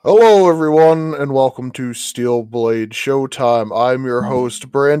Hello, everyone, and welcome to SteelBlade Showtime. I'm your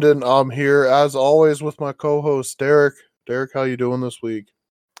host, Brandon. I'm here, as always, with my co-host, Derek. Derek, how you doing this week?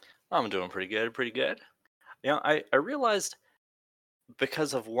 I'm doing pretty good. I realized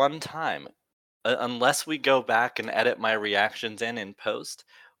because of one time, unless we go back and edit my reactions in post,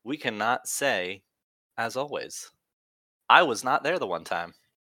 we cannot say, as always. I was not there the one time.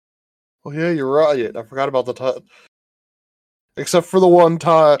 Oh, yeah, you're right. I forgot about the time. Except for the one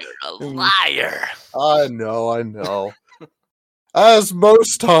time. You're a liar! I know. As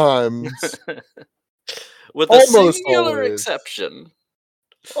most times. With a Almost singular always. exception.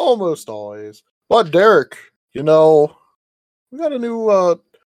 Almost always. But, Derek, we got a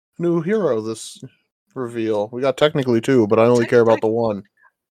new hero this reveal. We got technically two, but I only care about the one.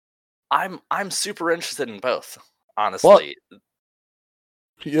 I'm super interested in both, honestly.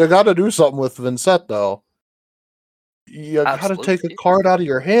 You gotta do something with Vincent, though. You gotta take a card out of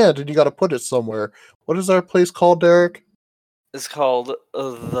your hand and you gotta put it somewhere. What is our place called, Derek? It's called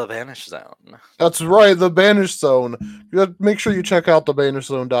the Banish Zone. That's right, the Banish Zone. You gotta make sure you check out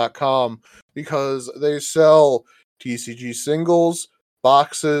thebanishzone.com because they sell TCG singles,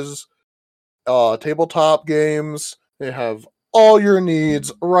 boxes, tabletop games. They have all your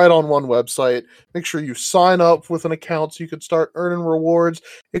needs right on one website. Make sure you sign up with an account so you can start earning rewards.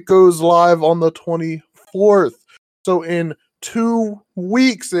 It goes live on the 24th. So in 2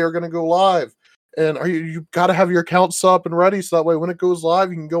 weeks, they are going to go live. And you got to have your account set up and ready so that way when it goes live,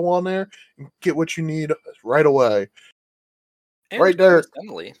 you can go on there and get what you need right away. And right there.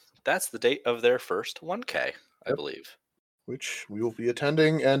 That's the date of their first 1K, I believe. Which we will be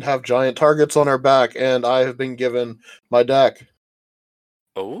attending and have giant targets on our back. And I have been given my deck.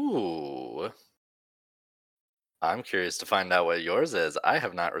 Oh. I'm curious to find out what yours is. I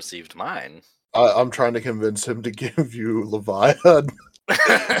have not received mine. I'm trying to convince him to give you Leviathan.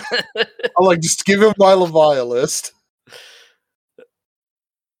 I'm like, just give him my Leviathan list.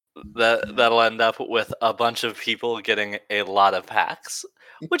 That'll end up with a bunch of people getting a lot of packs,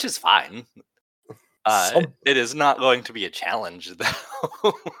 which is fine. It is not going to be a challenge,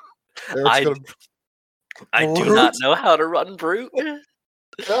 though. I do not know how to run Brute.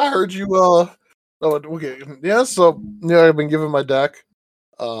 I heard you, okay. Yeah, so, yeah, I've been given my deck.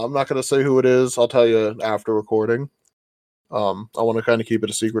 I'm not going to say who it is. I'll tell you after recording. I want to kind of keep it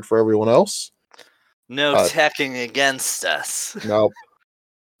a secret for everyone else. No teching against us. No.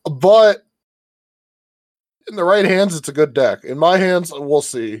 But in the right hands, it's a good deck. In my hands, we'll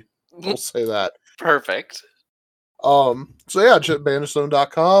see. We'll say that. Perfect. So yeah,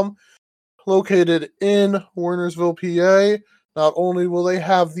 banishzone.com, located in Wernersville, PA. Not only will they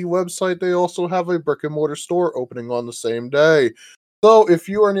have the website, they also have a brick and mortar store opening on the same day. So if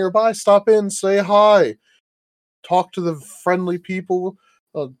you are nearby, stop in, say hi, talk to the friendly people.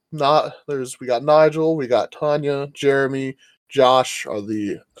 We got Nigel, we got Tanya, Jeremy, Josh are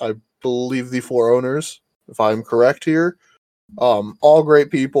I believe the 4 owners, if I'm correct here. All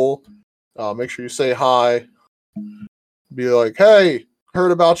great people. Make sure you say hi. Be like, hey, heard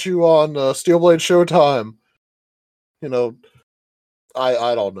about you on SteelBlade Showtime. You know,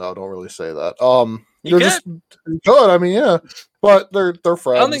 I don't know. Don't really say that. You could. Just good. I mean, yeah, but they're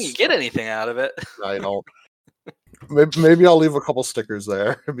friends. I don't think you get anything out of it. I don't. Maybe I'll leave a couple stickers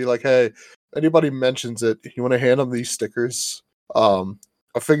there and be like, hey, anybody mentions it, you want to hand them these stickers? I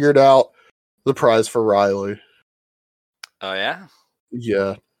figured out the prize for Riley. Oh yeah.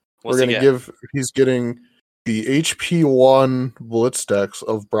 Yeah, he's getting the HP1 Blitz decks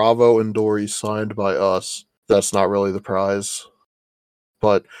of Bravo and Dory signed by us. That's not really the prize,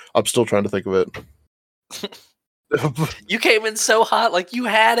 but I'm still trying to think of it. You came in so hot, like you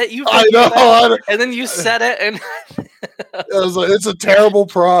had it. I know, and then you said it, and it's a terrible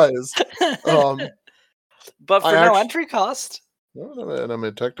prize. But for no entry cost. And I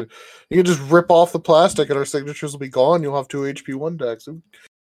mean, technically, you can just rip off the plastic, and our signatures will be gone. You'll have 2 HP1 decks.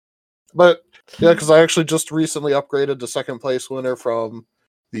 But yeah, because I actually just recently upgraded to second place winner from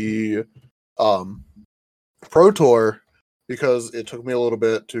the Pro Tour because it took me a little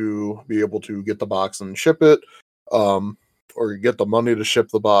bit to be able to get the box and ship it, or get the money to ship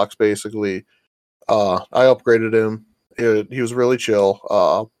the box. Basically, I upgraded him. He was really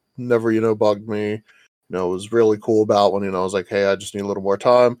chill. Never, bugged me. Was really cool about when, I was like, hey, I just need a little more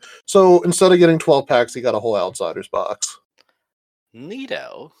time. So instead of getting 12 packs, he got a whole Outsiders box.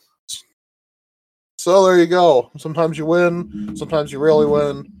 Neato. So there you go. Sometimes you win, sometimes you really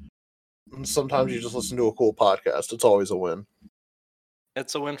win, and sometimes you just listen to a cool podcast. It's always a win.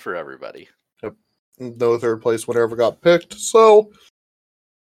 It's a win for everybody. Yep. No third place winner ever got picked, so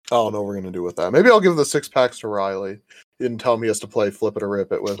I don't know what we're going to do with that. Maybe I'll give the 6 packs to Riley. and tell me he has to play Flip It or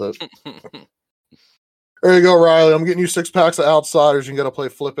Rip It with it. There you go, Riley. I'm getting you 6 packs of Outsiders. You got to play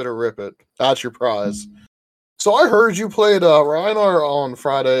Flip It or Rip It. That's your prize. So I heard you played Reinar on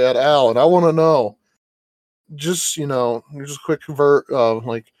Friday at Al, and I want to know, just quick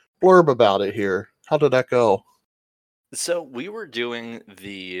blurb about it here. How did that go? So we were doing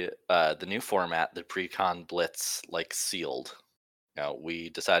the new format, the pre-con blitz, like sealed. We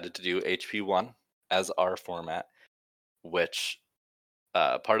decided to do HP1 as our format, which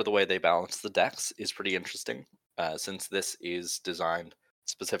part of the way they balance the decks is pretty interesting, since this is designed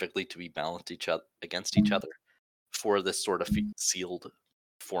specifically to be balanced against each other for this sort of sealed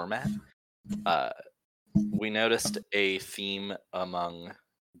format. We noticed a theme among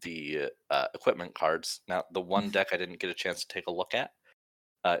the equipment cards. Now, the one deck I didn't get a chance to take a look at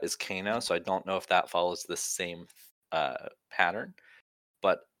is Kano, so I don't know if that follows this same pattern.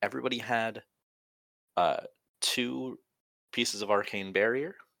 But everybody had 2 pieces of Arcane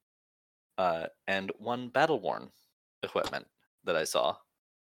Barrier and 1 Battle-Worn equipment that I saw,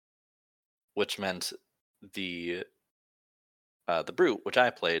 which meant the Brute, which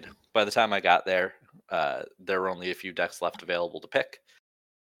I played, by the time I got there, there were only a few decks left available to pick.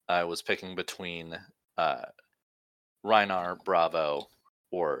 I was picking between Reinar, Bravo,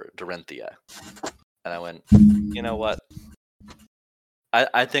 or Dorinthia. And I went, you know what?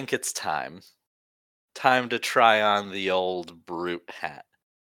 I think it's time. Time to try on the old Brute hat.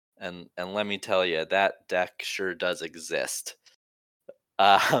 And let me tell you, that deck sure does exist.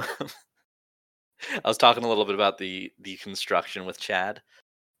 I was talking a little bit about the construction with Chad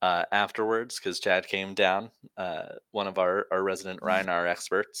afterwards, because Chad came down, one of our resident Reinar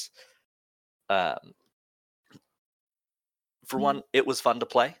experts. For one, it was fun to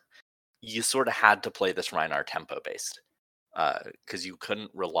play. You sort of had to play this Reinar tempo based, because you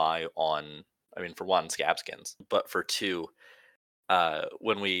couldn't rely on, I mean, for one, scab skins, but for 2,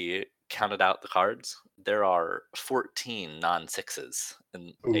 when we counted out the cards, there are 14 non-6s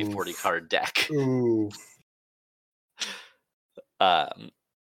in a 40 card deck.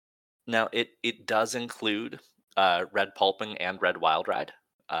 Now it does include red pulping and red wild ride,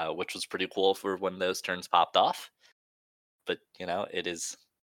 which was pretty cool for when those turns popped off. But it's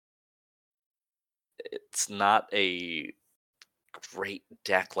not a great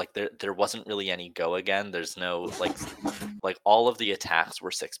deck. Like there wasn't really any go again. There's no like all of the attacks were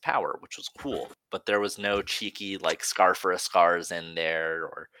 6 power, which was cool, but there was no cheeky like Scar for a Scars in there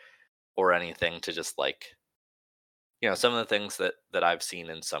or anything to just like some of the things that I've seen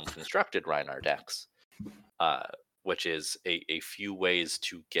in some constructed Reinar decks, which is a few ways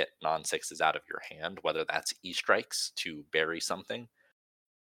to get non-6s out of your hand, whether that's E-strikes to bury something,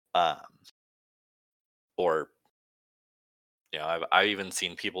 or I've even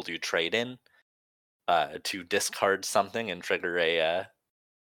seen people do trade-in to discard something and trigger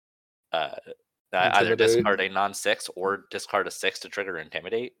either discard a non-6 or discard a 6 to trigger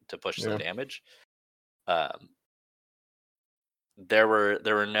Intimidate to push some damage. There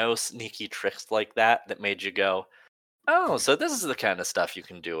were no sneaky tricks like that made you go, oh, so this is the kind of stuff you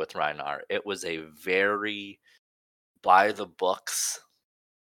can do with Reinar. It was a very by the books,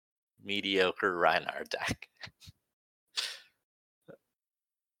 mediocre Reinar deck.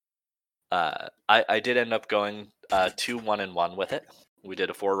 I did end up going 2-1-1 with it. We did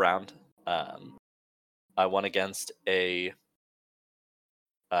a 4-round. I won against I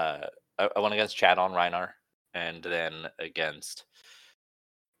won against Chad on Reinar, and then against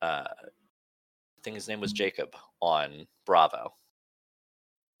I think his name was Jacob on Bravo.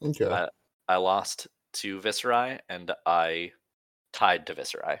 Okay. I lost to Viserai, and I tied to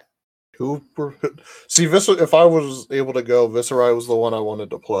Viserai. See, if I was able to go, Viserai was the one I wanted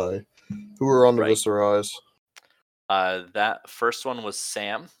to play. Who were on the Viserais? That first one was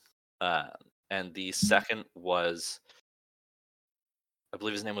Sam, and the second was, I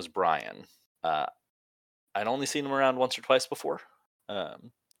believe his name was Brian. I'd only seen him around once or twice before,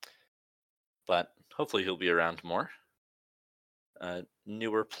 but hopefully he'll be around more.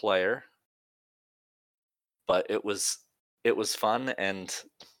 Newer player, but it was fun, and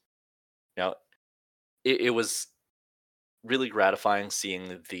it was really gratifying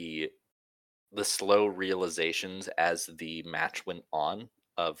seeing the slow realizations as the match went on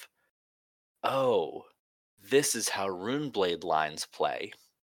of, oh, this is how Runeblade lines play.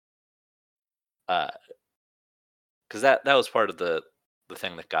 Because that was part of the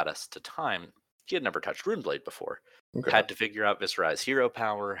thing that got us to time. He had never touched Runeblade before. Okay. Had to figure out Viserai's hero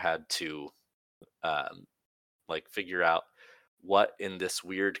power, had to figure out what in this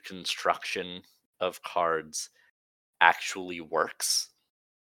weird construction of cards actually works.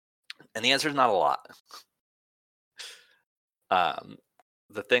 And the answer is not a lot.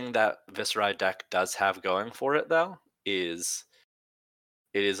 The thing that Viserai deck does have going for it, though, is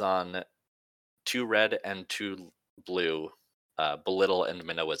it is on 2 red and 2 blue, Belittle and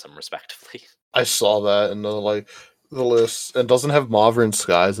Minnowism, respectively. I saw that in the list. And doesn't have Mauvern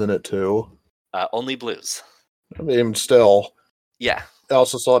Skies in it too. Only blues. I mean, still. Yeah. I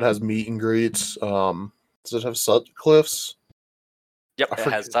also saw it has meet and greets. Does it have Sutcliffs? Yep,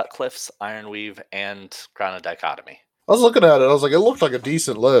 it has Sutcliffs, Ironweave, and Crown of Dichotomy. I was looking at it. I was like, it looked like a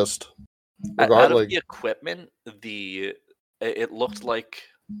decent list. Out of the equipment, it looked like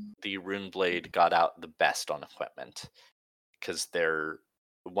the Runeblade got out the best on equipment, because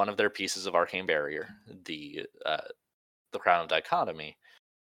one of their pieces of Arcane Barrier, the Crown of Dichotomy.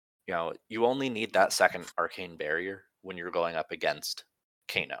 You only need that second Arcane Barrier when you're going up against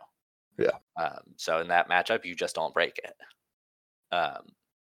Kano. Yeah. So in that matchup, you just don't break it.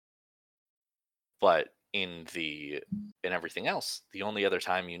 But in everything else, the only other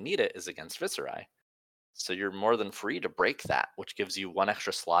time you need it is against Viserai. So you're more than free to break that, which gives you one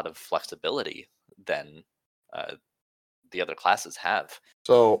extra slot of flexibility than the other classes have.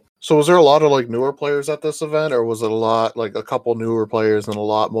 So was there a lot of newer players at this event, or was it a lot a couple newer players and a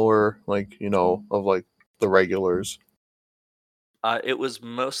lot more of the regulars? It was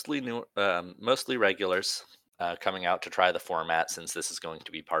mostly mostly regulars coming out to try the format, since this is going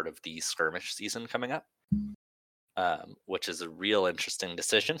to be part of the skirmish season coming up, which is a real interesting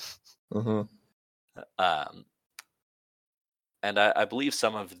decision. Mm-hmm. And I believe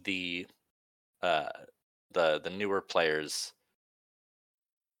some of the newer players,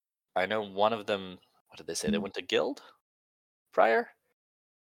 I know one of them, what did they say? They went to Guild prior?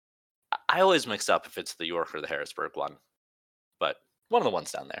 I always mix up if it's the York or the Harrisburg one, but one of the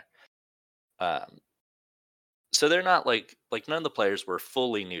ones down there. So they're not like none of the players were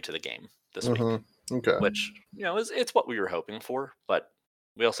fully new to the game this week. Okay. Which, it's what we were hoping for, but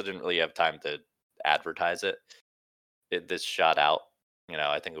we also didn't really have time to advertise it. This shot out,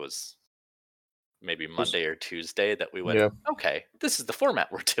 I think it was maybe Monday or Tuesday that we went, okay, this is the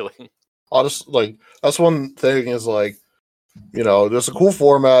format we're doing. I'll just that's one thing is there's a cool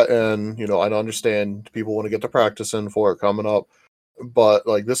format, and I understand people want to get the practice in for it coming up, but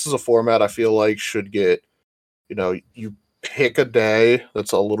this is a format I feel like should get, you pick a day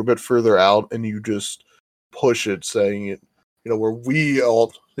that's a little bit further out and you just push it, saying it, where we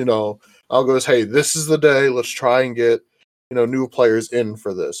all, I'll goes, hey, this is the day, let's try and get, new players in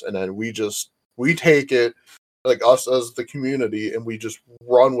for this, and then we take it, us as the community, and we just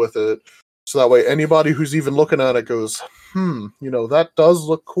run with it. So that way, anybody who's even looking at it goes, that does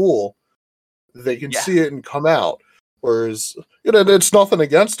look cool. They can see it and come out. Whereas, it's nothing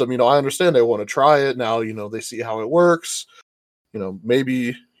against them. I understand they want to try it now. They see how it works.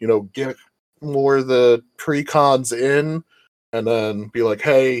 Maybe get more of the pre-cons in, and then be like,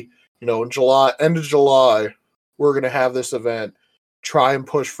 hey, in end of July, we're gonna have this event. Try and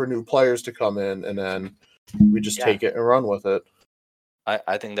push for new players to come in, and then we just take it and run with it.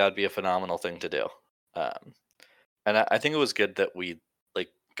 I think that would be a phenomenal thing to do. And I think it was good that we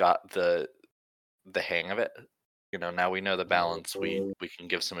got the hang of it. Now we know the balance. We can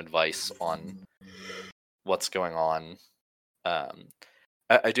give some advice on what's going on.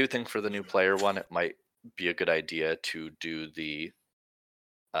 I do think for the new player one, it might be a good idea to do the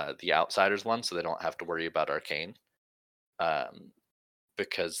Outsiders one, so they don't have to worry about Arcane.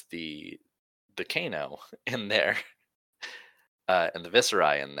 Because the Kano in there and the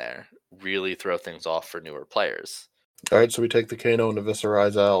Viserai in there really throw things off for newer players. All right, so we take the Kano and the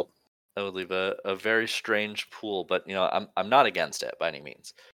Viserais out. That would leave a very strange pool, but I'm not against it by any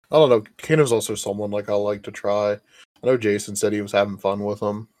means. I don't know. Kano's also someone I like to try. I know Jason said he was having fun with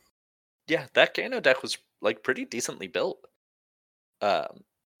him. Yeah, that Kano deck was pretty decently built. Some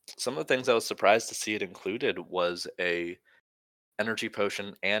of the things I was surprised to see it included was a energy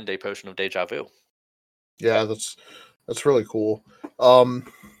potion and a potion of deja vu. Yeah, that's really cool. And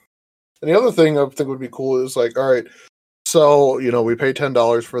the other thing I think would be cool is all right, so we pay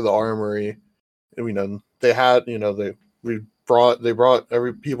 $10 for the armory, and they had people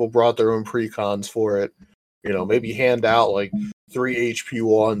brought their own pre-cons for it. Maybe hand out 3 HP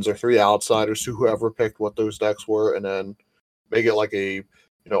ones or 3 outsiders to whoever picked what those decks were, and then make it a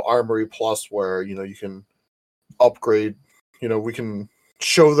armory plus where you can upgrade. We can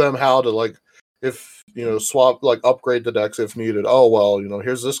show them how to if swap upgrade the decks if needed. Oh well,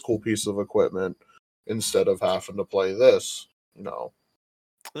 here's this cool piece of equipment instead of having to play this. I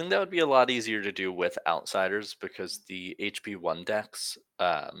think that would be a lot easier to do with Outsiders, because the HP 1 decks,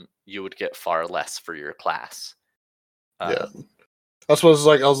 you would get far less for your class. Yeah. That's what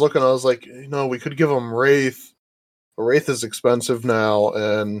I was looking, I was like, we could give them Wraith Wraith is expensive now,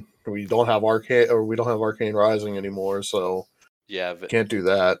 and we don't have Arcane Rising anymore, so Yeah, but, can't do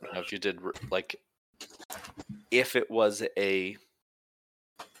that. if you did like, if it was a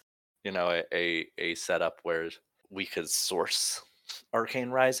a setup where we could source Arcane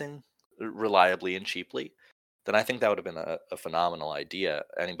Rising reliably and cheaply, then I think that would have been a phenomenal idea.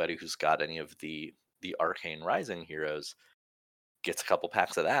 Anybody who's got any of the Arcane Rising heroes gets a couple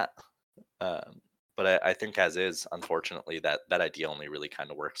packs of that. But I think as is, unfortunately, that idea only really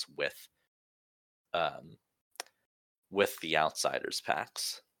kind of works um, with the Outsiders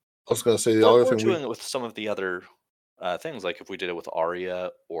packs. I was gonna say the other Or thing doing it with some of the other things, like if we did it with Arya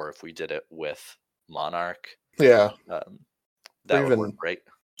or if we did it with Monarch, yeah, um, or that would work even great.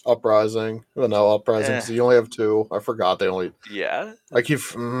 Uprising. Well, no, Uprising Eh, because you only have 2. I forgot they only. yeah, I keep.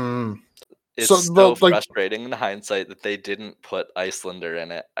 it's so But like, frustrating in hindsight that they didn't put Icelander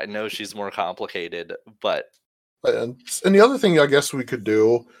in it. I know she's more complicated, but and the other thing I guess we could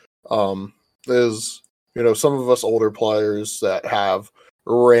do, is some of us older players that have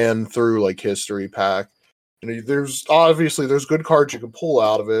ran through like history pack. There's obviously there's good cards you can pull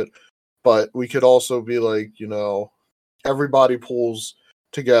out of it, but we could also be like, everybody pulls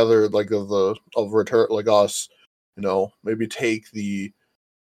together like of return like us, maybe take the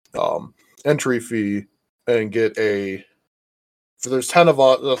entry fee and get so there's 10 of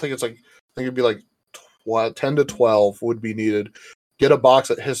us. I think it'd be like 10 to 12 would be needed. Get a box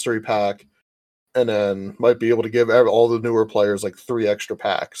at history pack, and then might be able to give all the newer players like 3 extra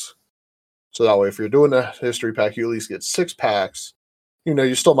packs. So that way, if you're doing a history pack, you at least get 6 packs.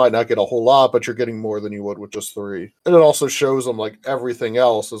 You still might not get a whole lot, but you're getting more than you would with just 3. And it also shows them like everything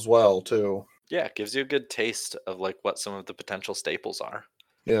else as well, too. yeah, it gives you a good taste of like what some of the potential staples are.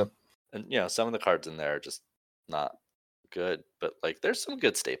 Yeah. And some of the cards in there are just not good, but like there's some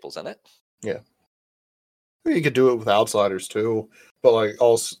good staples in it. Yeah. You could do it with Outsiders too, but like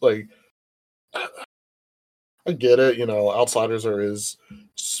also like I get it. Outsiders is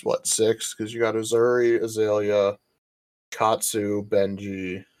what 6 because you got Azuri, Azalea, Katsu,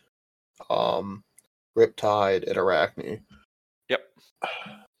 Benji, Riptide, and Arachne. Yep.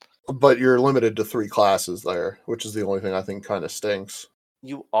 But you're limited to 3 classes there, which is the only thing I think kind of stinks.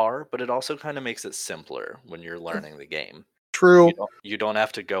 You are, but it also kind of makes it simpler when you're learning the game. True. You don't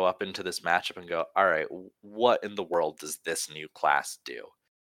have to go up into this matchup and go, all right, what in the world does this new class do?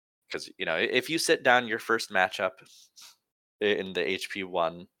 Because if you sit down your first matchup in the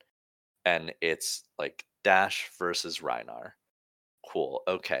HP1 and it's like Dash versus Rhinar, cool.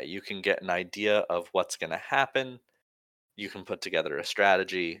 Okay, you can get an idea of what's going to happen. You can put together a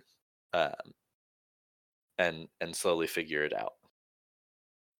strategy, um, and slowly figure it out.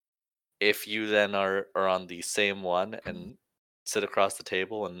 If you then are on the same one and sit across the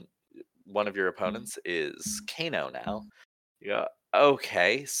table and one of your opponents is Kano now, you go,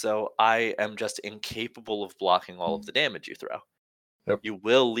 okay, so I am just incapable of blocking all of the damage you throw. Yep. You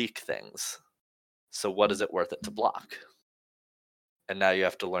will leak things. So what is it worth it to block? And now you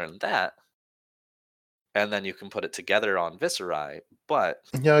have to learn that. And then you can put it together on Viserai. But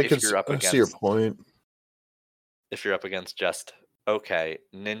Yeah, I see your point. If you're up against just, okay,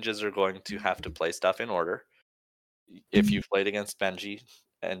 ninjas are going to have to play stuff in order. If you've played against Benji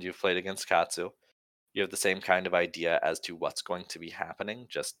and you've played against Katsu, you have the same kind of idea as to what's going to be happening.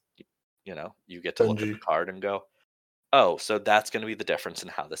 Just, you get to look at the Benji. card and go, oh, so that's going to be the difference in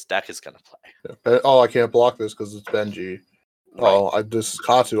how this deck is going to play. Yeah. Oh, I can't block this because it's Benji. Right. Oh, this is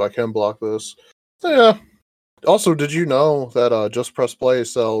Katsu. I can block this. So, yeah. Also, did you know that Just Press Play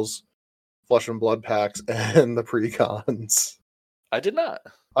sells Flesh and Blood packs and the precons? I did not.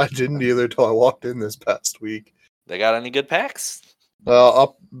 I didn't either till I walked in this past week. They got any good packs?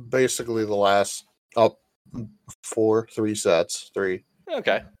 Up basically the last up 3 sets. 3.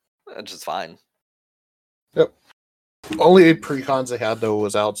 Okay, that's just fine. Yep. Only 8 precons they had though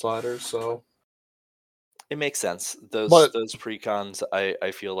was Outsiders, so it makes sense. Those precons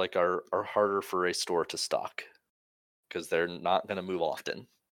I feel like are harder for a store to stock because they're not going to move often.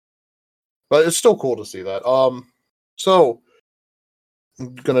 But it's still cool to see that. So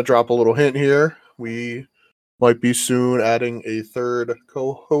I'm gonna drop a little hint here. We might be soon adding a 3rd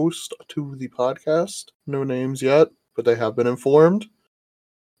co-host to the podcast. No names yet, but they have been informed.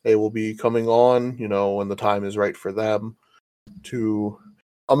 They will be coming on, when the time is right for them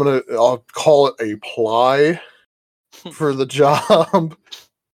I'll call it a ply for the job.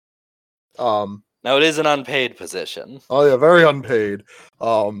 Now it is an unpaid position. Oh yeah, very unpaid.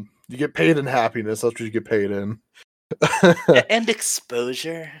 You get paid in happiness. That's what you get paid in. And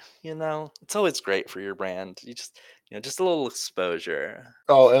exposure, it's always great for your brand. just a little exposure.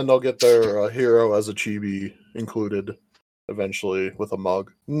 Oh, and they'll get their hero as a chibi included eventually with a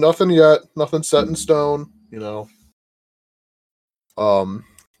mug. Nothing yet. Nothing set in stone. Got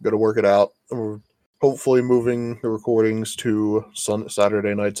to work it out. We're hopefully moving the recordings to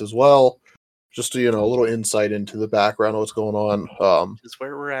Saturday nights as well. Just to, a little insight into the background of what's going on. Which is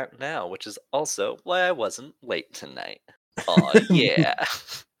where we're at now, which is also why I wasn't late tonight. Oh yeah.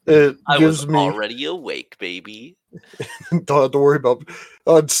 It I was gives me already awake, baby. don't have to worry about.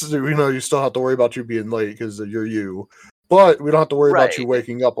 You still have to worry about you being late because you're you, but we don't have to worry about you Right.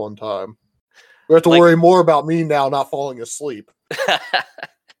 waking up on time. We have to Like- worry more about me now not falling asleep.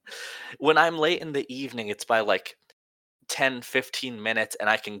 When I'm late in the evening, it's by like 10, 15 minutes, and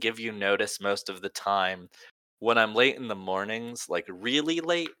I can give you notice most of the time. When I'm late in the mornings, like really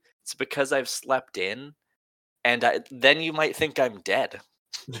late, it's because I've slept in, and then you might think I'm dead.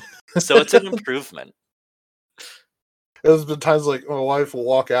 So it's an improvement. There's been times like my wife will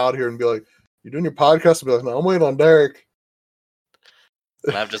walk out here and be like, "You doing your podcast?" I'll be like, "No, I'm waiting on Derek."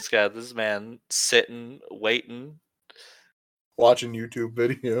 And I've just got this man sitting, waiting. Watching YouTube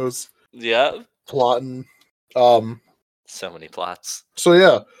videos, Yeah. plotting. So many plots. So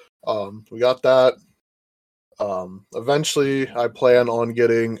yeah, we got that. Eventually, I plan on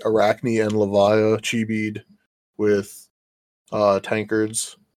getting Arachne and Levia chibied with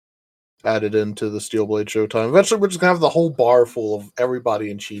tankards added into the SteelBlade Showtime. Eventually, we're just gonna have the whole bar full of everybody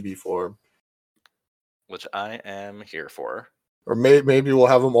in chibi form. Which I am here for. Or maybe we'll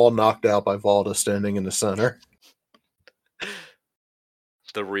have them all knocked out by Valda standing in the center.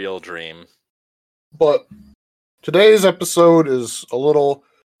 The real dream. But today's episode is a little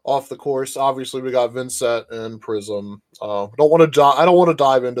off the course. Obviously, we got Vincent and Prism. I don't want to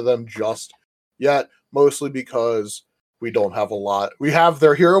dive into them just yet, mostly because we don't have a lot. We have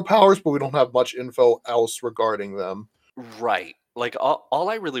their hero powers, but we don't have much info else regarding them. Right. Like all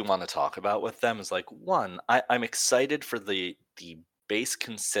I really want to talk about with them is like one, I'm excited for the base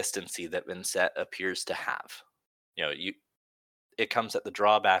consistency that Vincent appears to have. It comes at the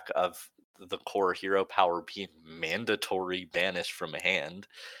drawback of the core hero power being mandatory banished from a hand,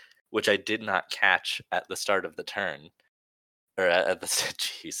 which I did not catch at the start of the turn. Or at the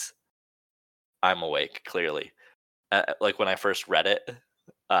jeez. I'm awake, clearly. Like when I first read it,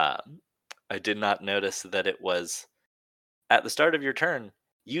 I did not notice that it was at the start of your turn,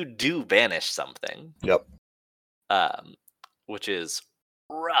 you do banish something. Yep. Which is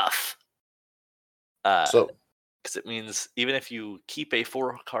rough. Because it means even if you keep a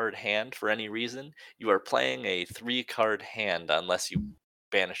 4-card hand for any reason, you are playing a 3-card hand unless you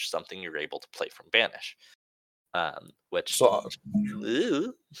banish something you're able to play from banish. Which, I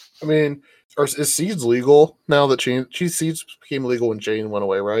mean, is Seeds legal now that Seeds became legal when Chain went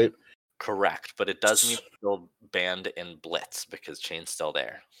away, right? Correct, but it does mean it's still banned in Blitz because Chain's still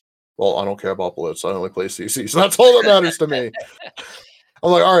there. Well, I don't care about Blitz. I only play CC, so that's all that matters to me.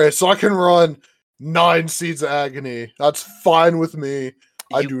 I'm like, all right, so I can run 9 Seeds of Agony. That's fine with me.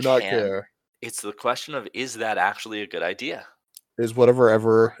 I do not care. It's the question of, is that actually a good idea? Is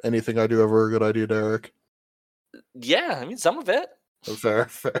anything I do ever a good idea, Derek? Yeah, I mean, some of it. Fair.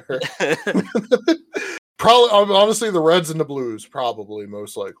 Probably, honestly, the Reds and the Blues, probably,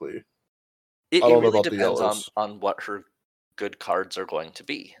 most likely. It really depends on what her good cards are going to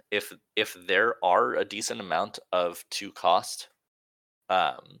be. If there are a decent amount of 2-cost,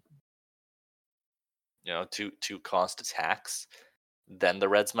 2-cost attacks, then the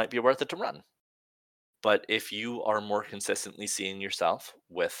Reds might be worth it to run. But if you are more consistently seeing yourself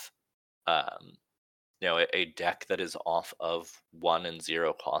with, a deck that is off of 1 and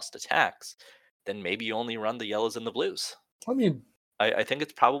 0 cost attacks, then maybe you only run the yellows and the blues. I mean, I think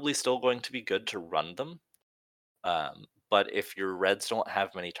it's probably still going to be good to run them. But if your Reds don't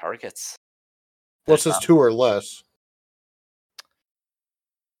have many targets, what's this 2 or less?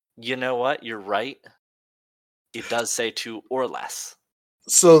 You know what? You're right. It does say 2 or less.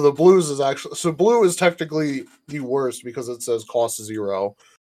 So the Blues is blue is technically the worst because it says cost 0.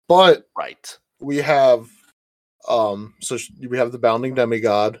 But right, we have we have the Bounding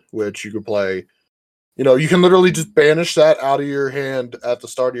Demigod, which you could play. You can literally just banish that out of your hand at the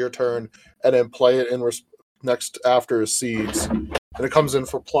start of your turn and then play it in next after Seeds. And it comes in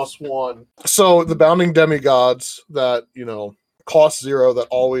for +1. So the Bounding Demigods that, cost 0 that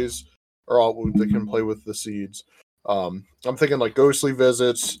always they can play with the Seeds. I'm thinking like Ghostly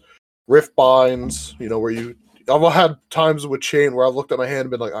Visits, Rift Binds, where I've had times with Chain where I've looked at my hand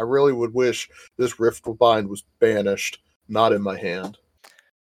and been like, I really would wish this Rift Bind was banished, not in my hand.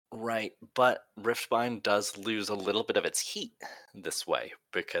 Right, but Riftbind does lose a little bit of its heat this way,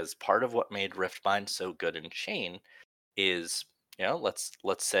 because part of what made Riftbind so good in Chain is,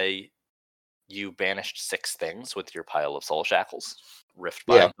 let's say you banished 6 things with your pile of soul shackles, rift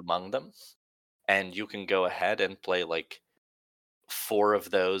Yeah. bind among them, and you can go ahead and play like 4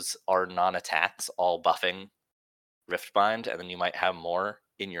 of those are non-attacks, all buffing rift bind, and then you might have more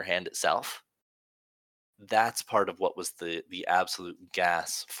in your hand itself. That's part of what was the absolute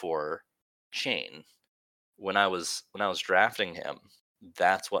gas for Chain. When I was drafting him,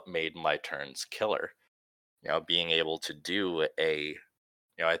 that's what made my turns killer. Being able to do I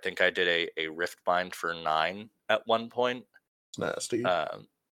think I did a rift bind for 9 at one point. It's nasty.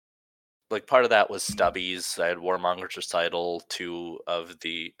 Like part of that was stubbies. I had Warmonger's Recital, 2 of I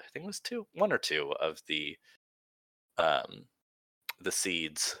think it was 1 or 2 of um the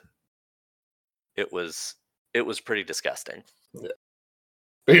seeds. It was pretty disgusting. Yeah.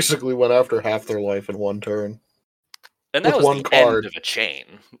 Basically went after half their life in one turn. And that With was one the card. end of a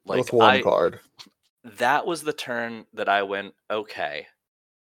chain. With one card. That was the turn that I went, okay,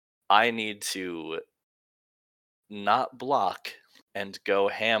 I need to not block and go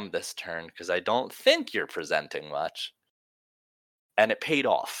ham this turn because I don't think you're presenting much. And it paid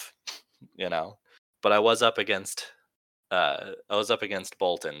off, But I was up against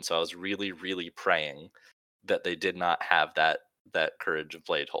Bolton, so I was really, really praying that they did not have that Courage of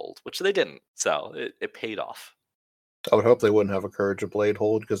Blade hold, which they didn't. So it paid off. I would hope they wouldn't have a Courage of Blade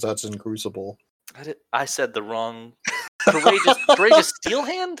hold because that's in Crucible. I said the wrong. Courageous Steel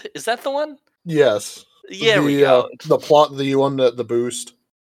Hand? Is that the one? Yes. Yeah, we go. The plot, the one that the boost.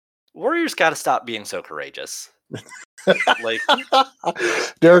 Warriors got to stop being so courageous. Like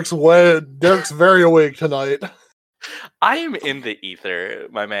Derek's very awake tonight. I am in the ether,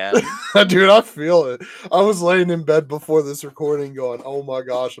 my man. Dude, I feel it. I was laying in bed before this recording going, oh my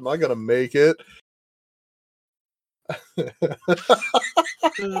gosh, am I going to make it?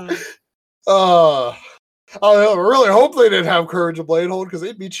 I really hope they didn't have Courage of Blade hold because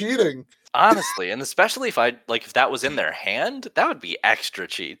they'd be cheating. Honestly, and especially if if that was in their hand, that would be extra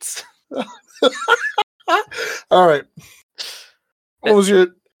cheats. All right. What's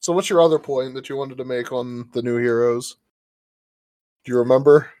your other point that you wanted to make on the new heroes? Do you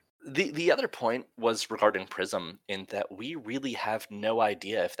remember? The other point was regarding Prism, in that we really have no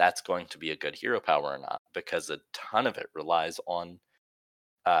idea if that's going to be a good hero power or not, because a ton of it relies on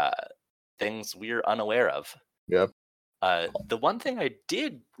things we're unaware of. Yeah. The one thing I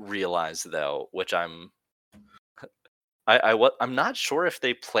did realize, though, which I'm not sure if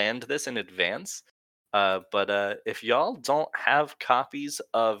they planned this in advance, but if y'all don't have copies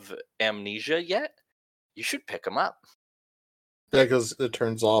of Amnesia yet, you should pick them up. Yeah, because it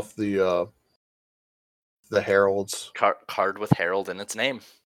turns off the heralds card with Herald in its name.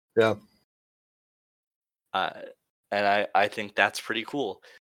 Yeah. And I think that's pretty cool.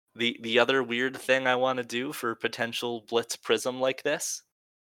 The other weird thing I want to do for potential Blitz Prism like this,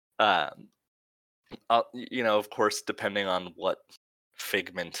 of course, depending on what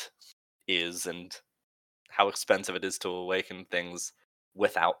Figment is and how expensive it is to awaken things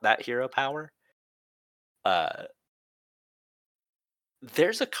without that hero power.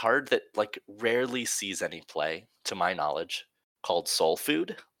 There's a card that rarely sees any play, to my knowledge, called Soul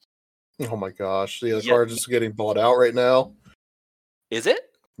Food. Oh my gosh. Yeah, the card is getting bought out right now. Is it?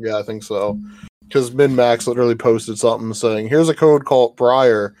 Yeah, I think so. Because MinMax literally posted something saying, here's a code called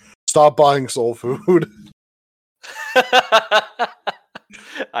Briar. Stop buying Soul Food.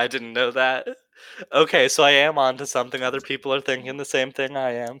 I didn't know that. Okay, so I am onto something. Other people are thinking the same thing I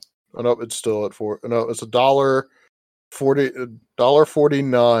am. Oh, no, it's still at it's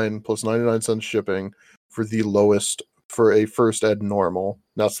 $1.49 plus 99 cents shipping for the lowest, for a first ed normal.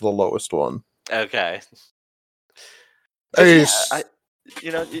 That's the lowest one. Okay. Ace.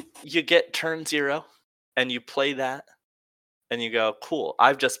 Yeah, you get turn 0 and you play that and you go, cool,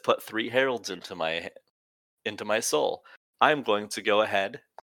 I've just put 3 heralds into my soul. I'm going to go ahead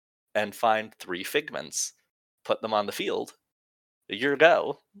and find 3 figments, put them on the field. Your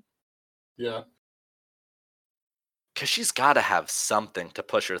go. Yeah. Because she's got to have something to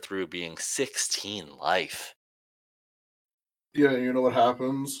push her through being 16 life. Yeah, you know what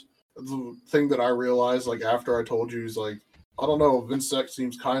happens? The thing that I realized, after I told you, is I don't know, Vinsec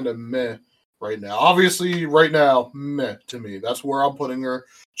seems kind of meh right now. Obviously, right now, meh to me. That's where I'm putting her.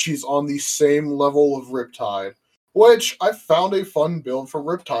 She's on the same level of Riptide, which I found a fun build for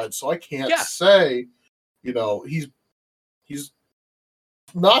Riptide, so I can't say, he's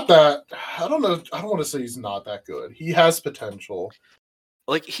not that, I don't know, I don't want to say he's not that good. He has potential.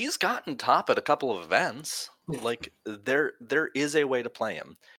 He's gotten top at a couple of events. There is a way to play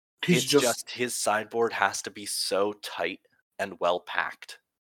him. It's just his sideboard has to be so tight and well packed.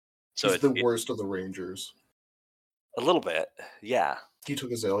 So he's the worst of the Rangers. A little bit, yeah. He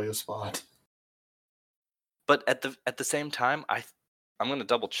took Azalea's spot. But at the same time, I'm gonna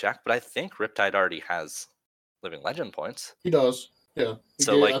double check, but I think Riptide already has Living Legend points. He does. Yeah.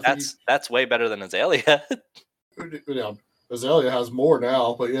 So like I think that's way better than Azalea. Azalea has more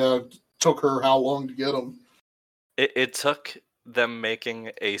now, but yeah, it took her how long to get them? It took them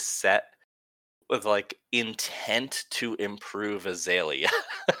making a set with like intent to improve Azalea.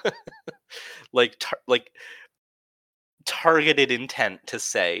 like targeted intent to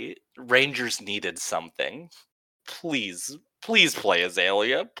say Rangers needed something. Please play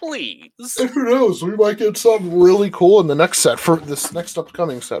Azalea, please. And who knows? We might get something really cool in the next set for this next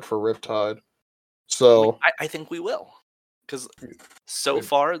upcoming set for Riptide. So I think we will, because so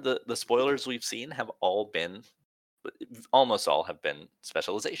far the spoilers we've seen have almost all have been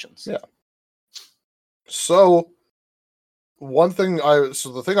specializations. Yeah. So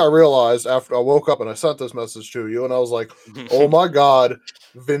the thing I realized after I woke up and I sent this message to you, and I was like, oh my god,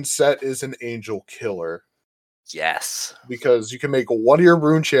 Vincent is an angel killer. Yes. Because you can make one of your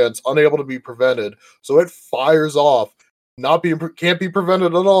rune chants unable to be prevented, so it fires off, can't be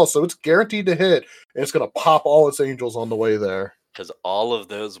prevented at all, so it's guaranteed to hit, and it's gonna pop all its angels on the way there. Because all of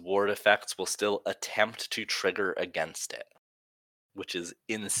those ward effects will still attempt to trigger against it, which is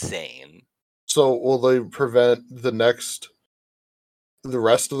insane. So will they prevent the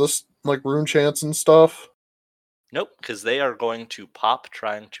rest of this like rune chants and stuff? Nope, because they are going to pop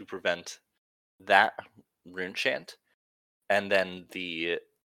trying to prevent that rune chant, and then the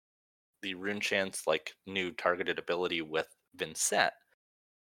rune chant's like new targeted ability with Vincent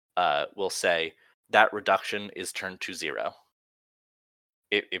will say that reduction is turned to 0.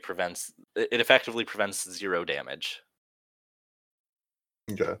 It effectively prevents 0 damage.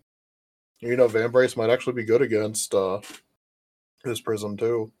 Okay. Vambrace might actually be good against his Prism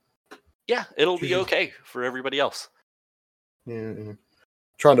too. Yeah, it'll be okay for everybody else. Yeah.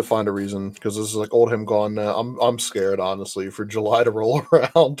 Trying to find a reason, because this is like old him gone now. I'm scared, honestly, for July to roll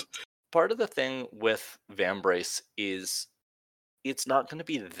around. Part of the thing with Vambrace is it's not going to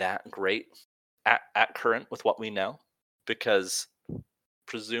be that great at current with what we know, because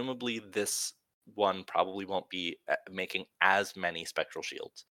presumably this one probably won't be making as many spectral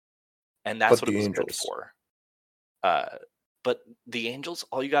shields, and that's what it was good for. But the angels,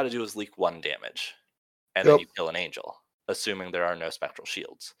 all you got to do is leak 1 damage, and then you kill an angel, assuming there are no spectral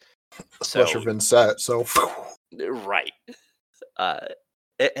shields. Unless you're Vincent, so right.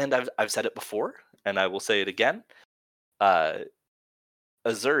 And I've said it before, and I will say it again. Azuri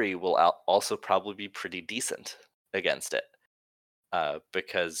will also probably be pretty decent against it,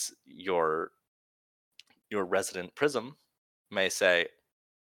 because your resident Prism may say,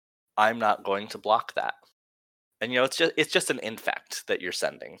 "I'm not going to block that," and it's just an infect that you're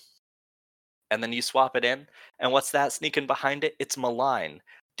sending, and then you swap it in, and what's that sneaking behind it? It's malign.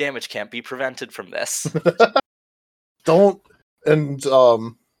 Damage can't be prevented from this. Don't and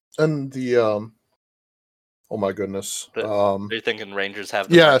the oh my goodness. Are you thinking Rangers have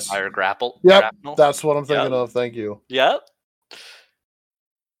the yes. higher grapple? Yep, grapnel? that's what I'm thinking of. Thank you. Yep.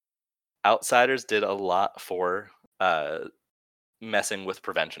 Outsiders did a lot for messing with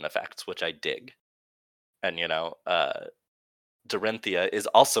prevention effects, which I dig. And Dorinthia is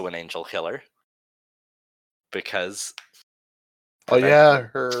also an angel killer, because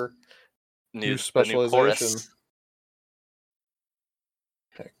her new specialization.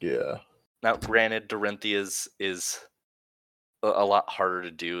 Heck yeah. Now, granted, Dorinthia is a lot harder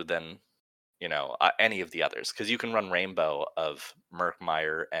to do than any of the others, because you can run Rainbow of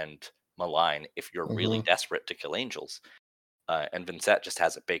Murkmire and Malign if you're really desperate to kill angels. And Vincent just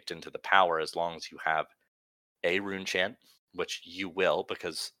has it baked into the power as long as you have a rune chant, which you will,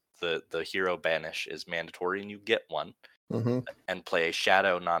 because the hero banish is mandatory and you get one, and play a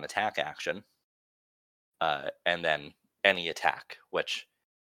shadow non-attack action, and then any attack, which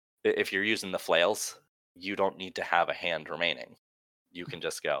if you're using the flails, you don't need to have a hand remaining. You can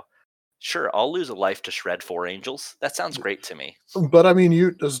just go, sure, I'll lose a life to shred 4 angels. That sounds great to me. But I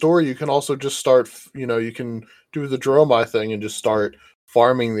mean, as Dory, you can also just start, you can do the Dromai thing and just start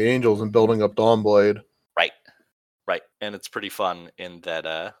farming the angels and building up Dawnblade. Right. And it's pretty fun in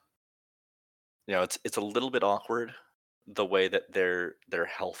that, it's a little bit awkward the way that their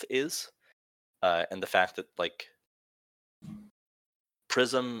health is, and the fact that, like,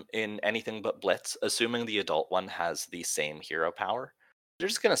 Prism in anything but Blitz, assuming the adult one has the same hero power, they're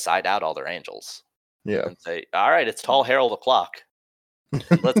just going to side out all their angels. Yeah. And say, all right, it's Tall Herald o'clock.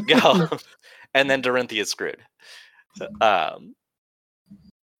 Let's go. And then Dorinthia is screwed.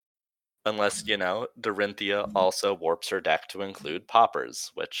 Unless, Dorinthia also warps her deck to include poppers,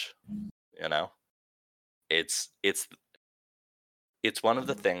 which, it's it's one of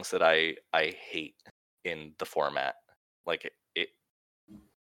the things that I hate in the format. Like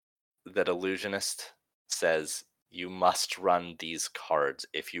that illusionist says you must run these cards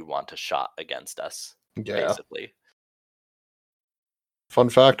if you want a shot against us. Yeah. Basically. Fun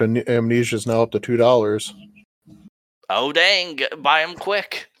fact: Amnesia is now up to $2. Oh dang! Buy them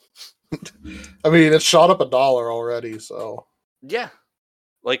quick. I mean, it's shot up $1 already. So Yeah.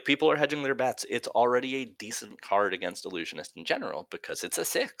 Like, people are hedging their bets. It's already a decent card against Illusionist in general because it's a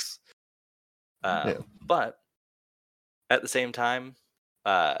 6. Yeah. But at the same time,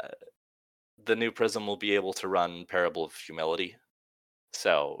 the new Prism will be able to run Parable of Humility.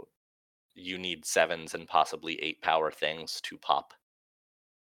 So you need 7s and possibly 8 power things to pop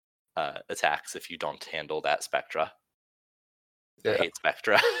attacks if you don't handle that Spectra. Yeah. I hate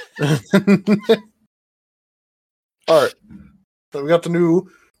Spectra. All right. So we got the new.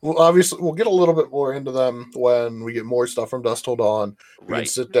 Well, obviously, we'll get a little bit more into them when we get more stuff from Dusk Till Dawn. We can Right.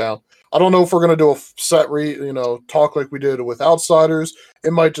 sit down. I don't know if we're gonna do a set talk like we did with Outsiders.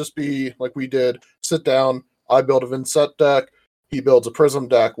 It might just be like we did. Sit down. I build a Vincent deck. He builds a Prism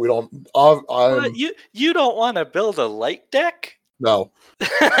deck. We don't. But you don't want to build a light deck? No.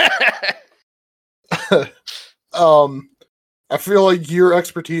 I feel like your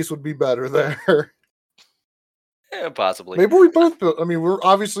expertise would be better there. Yeah, possibly. Maybe we both build. I mean,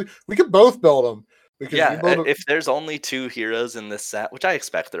 we could both build them. Because yeah, if there's only 2 heroes in this set, which I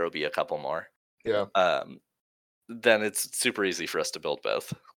expect there will be a couple more. Yeah. Then it's super easy for us to build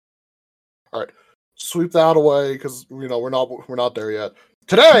both. All right, sweep that away because we're not there yet.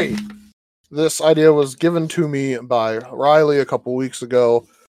 Today, this idea was given to me by Riley a couple weeks ago.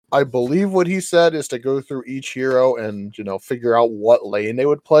 I believe what he said is to go through each hero and figure out what lane they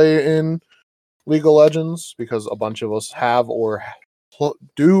would play in League of Legends, because a bunch of us have or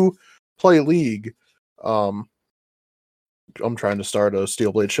do play League. I'm trying to start a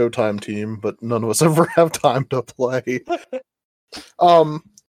SteelBlade Showtime team, but none of us ever have time to play.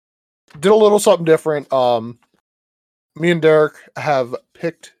 Did a little something different. Me and Derek have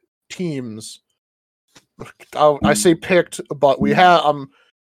picked teams. I say picked, but I'm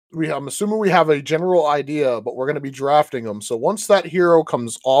assuming we have a general idea, but we're going to be drafting them. So once that hero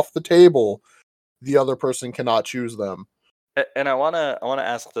comes off the table, the other person cannot choose them. And I wanna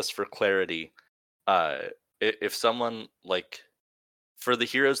ask this for clarity. If someone, like, for the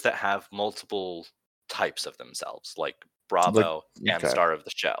heroes that have multiple types of themselves, like Bravo and Star of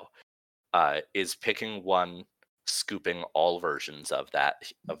the Show, is picking one scooping all versions of that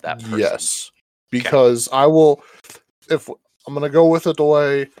person? Yes, because I will. If I'm going to go with it the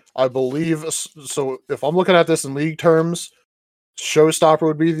way I believe, so if I'm looking at this in League terms, Showstopper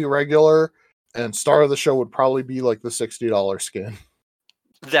would be the regular, and Star of the Show would probably be like the $60 skin.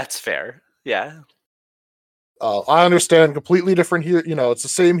 That's fair. Yeah. I understand completely different here. It's the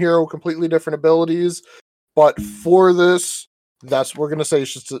same hero, completely different abilities, but for this, we're gonna say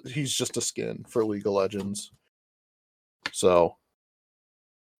he's just a skin for League of Legends. So,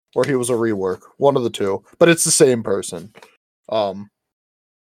 or he was a rework, one of the two, but it's the same person.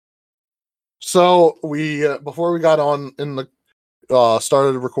 So we before we got on in the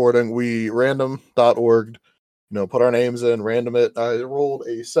started recording, we random.org, put our names in, random it. I rolled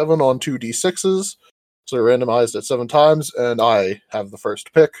a 7 on 2d6s, so I randomized it 7 times, and I have the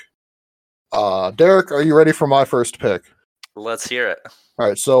first pick. Derek, are you ready for my first pick? Let's hear it. All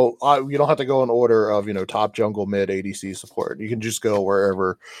right, so you don't have to go in order of top, jungle, mid, ADC support. You can just go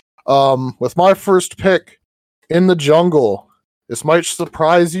wherever. With my first pick in the jungle, this might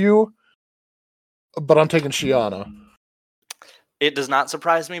surprise you, but I'm taking Shiana. It does not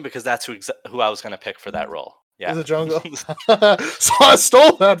surprise me because that's who I was going to pick for that role. Yeah, the jungle. So I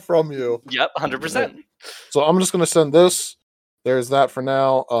stole that from you. Yep, 100%. So I'm just going to send this. There's that for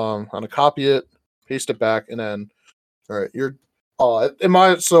now. I'm going to copy it, paste it back, and then all right, you're.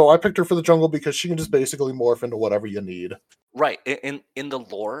 So I picked her for the jungle because she can just basically morph into whatever you need. Right. In the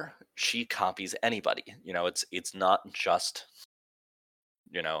lore, she copies anybody. It's not just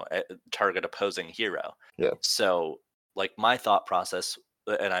a target opposing hero. Yeah. So, like, my thought process,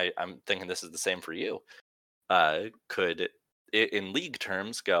 and I'm thinking this is the same for you, could in League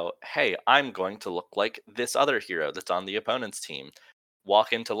terms go, hey, I'm going to look like this other hero that's on the opponent's team,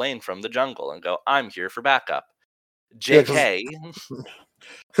 walk into lane from the jungle and go, I'm here for backup. JK.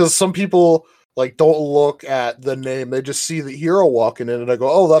 Because some people don't look at the name; they just see the hero walking in, and I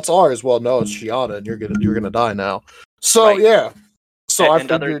go, "Oh, that's ours." Well, no, it's Shiana, and you're gonna die now. So right. Yeah. So and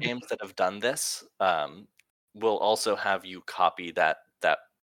other games that have done this will also have you copy that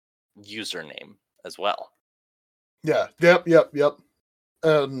username as well. Yeah. Yep.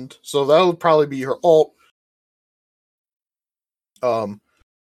 And so that would probably be her ult.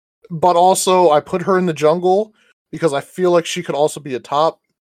 But also I put her in the jungle because I feel like she could also be a top,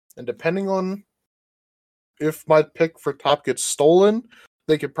 and depending on if my pick for top gets stolen,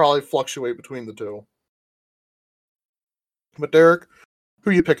 they could probably fluctuate between the two. But Derek, who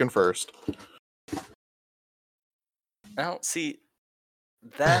are you picking first? Well, see,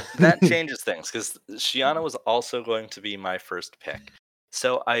 that changes things because Shiana was also going to be my first pick.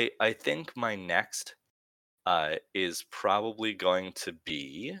 So I think my next is probably going to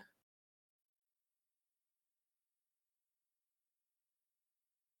be.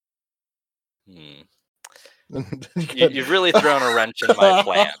 You've really thrown a wrench in my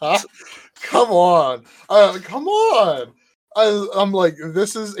plans. Come on. Come on. I'm like,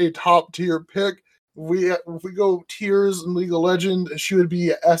 this is a top tier pick. If we go tiers in League of Legends, she would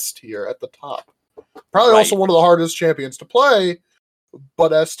be S tier at the top. Probably also one of the hardest champions to play,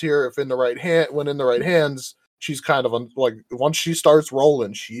 but S tier if in the right hand. When in the right hands, she's kind of like once she starts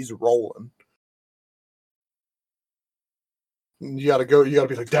rolling, she's rolling. You gotta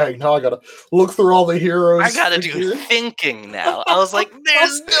be like, dang, now I gotta look through all the heroes. I gotta do thinking now. I was like,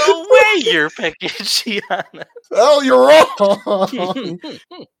 there's no way you're picking Shiana. Oh, you're wrong.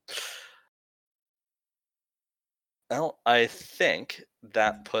 Well, I think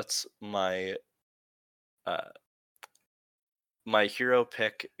that puts my my hero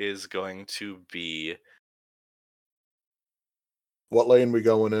pick is going to be. What lane we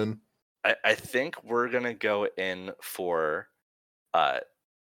going in? I think we're gonna go in for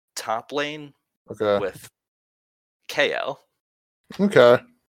top lane with KO. Okay.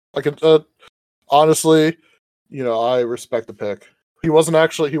 I could honestly, I respect the pick. He wasn't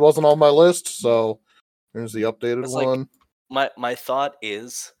on my list, so there's the updated one. My thought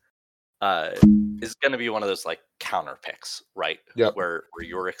is gonna be one of those like counter picks, right? Yep. Where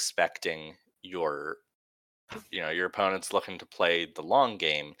you're expecting your opponent's looking to play the long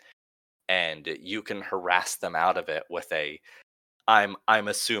game and you can harass them out of it with I'm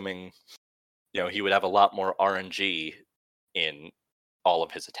assuming he would have a lot more RNG in all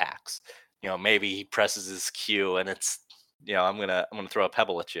of his attacks. Maybe he presses his Q and it's I'm gonna throw a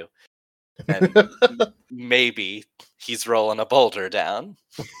pebble at you, and maybe he's rolling a boulder down.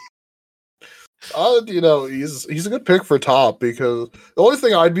 He's a good pick for top because the only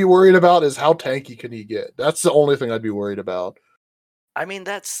thing I'd be worried about is how tanky can he get. That's the only thing I'd be worried about. I mean,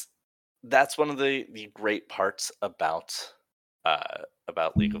 that's one of the great parts about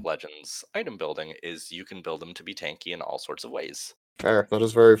League of Legends item building is you can build them to be tanky in all sorts of ways. Fair. That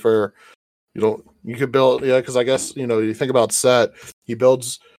is very fair. You could build, because I guess, you think about Set, he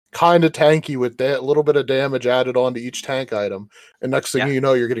builds kind of tanky with a little bit of damage added onto each tank item. And next thing you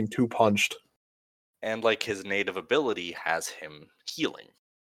know, you're getting two punched. And like his native ability has him healing.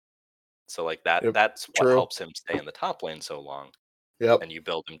 So like that's what helps him stay in the top lane so long. Yep. And you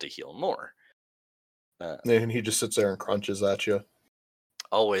build him to heal more. And he just sits there and crunches at you.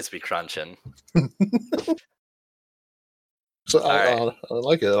 Always be crunching. So I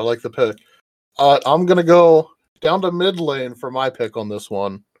like it. I like the pick. I'm going to go down to mid lane for my pick on this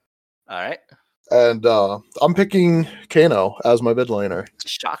one. All right. And I'm picking Kano as my mid laner.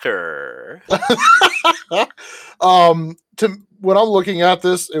 Shocker. When I'm looking at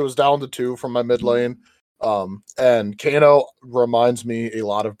this, it was down to 2 from my mid lane. And Kano reminds me a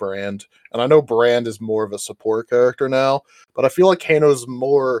lot of Brand. And I know Brand is more of a support character now, but I feel like Kano's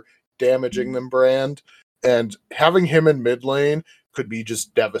more damaging than Brand. And having him in mid lane could be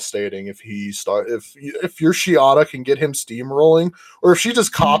just devastating if your Shiata can get him steamrolling, or if she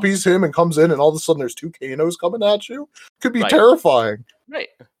just copies him and comes in and all of a sudden there's 2 Kanos coming at you, could be terrifying. Right.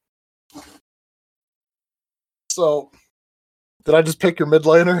 So, did I just pick your mid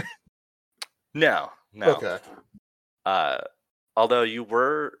laner? No. Okay. Although you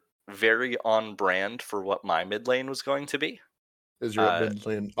were very on brand for what my mid lane was going to be. Is your mid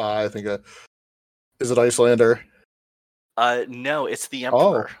lane? I think. Is it Icelander? No, it's the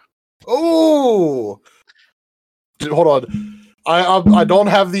Emperor. Oh. Hold on. I don't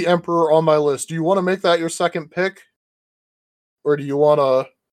have the Emperor on my list. Do you want to make that your second pick, or do you want to?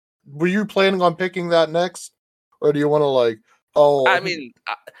 Were you planning on picking that next, or do you want to I mean,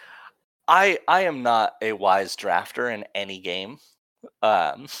 I am not a wise drafter in any game,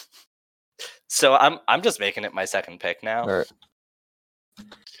 so I'm just making it my second pick now. All right.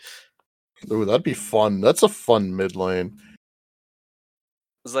 Ooh, that'd be fun. That's a fun mid lane.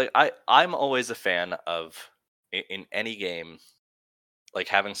 It's like I'm always a fan of in any game, like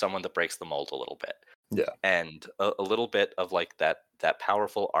having someone that breaks the mold a little bit. Yeah, and a little bit of like that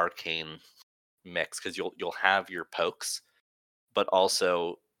powerful arcane mix, because you'll have your pokes, but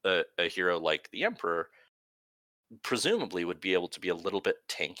also a hero like the Emperor presumably would be able to be a little bit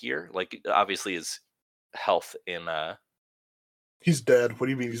tankier. Like obviously his health in He's dead. What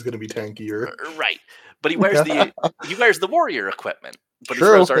do you mean he's going to be tankier? right, but he wears the warrior equipment, but he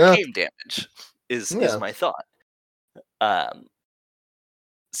True. throws Yeah. arcane damage. Is Yeah. my thought.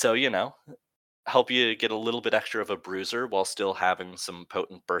 So help you get a little bit extra of a bruiser while still having some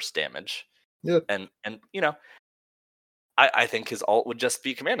potent burst damage. Yeah. And I think his ult would just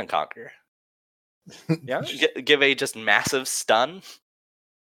be command and conquer. Yeah, give a just massive stun.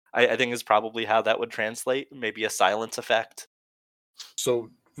 I think is probably how that would translate. Maybe a silence effect. So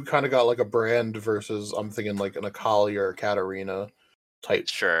we kind of got like a Brand versus, I'm thinking like an Akali or a Katarina type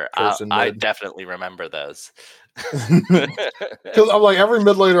Sure, person I mid. definitely remember those. Because I'm like, every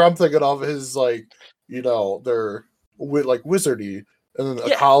mid laner I'm thinking of is like, they're like wizardy, and then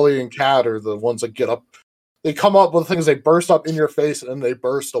Yeah. Akali and Kat are the ones that get up. They come up with things, they burst up in your face, and then they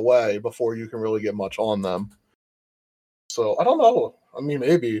burst away before you can really get much on them. So I don't know. I mean,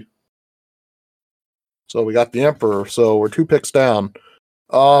 maybe. So we got the Emperor. So we're 2 picks down.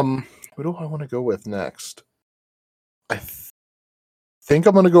 Who do I want to go with next? I think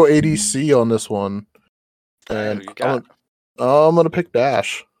I'm going to go ADC on this one. And you got? I'm going to pick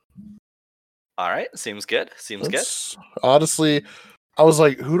Dash. All right, seems good. Good. Honestly, I was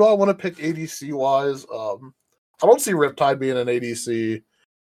like, who do I want to pick ADC wise? I don't see Riptide being an ADC.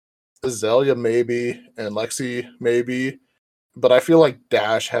 Azalea maybe, and Lexi maybe. But I feel like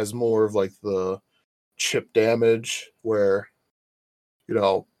Dash has more of like the chip damage where,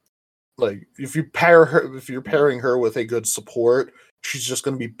 like if you're pairing her with a good support, she's just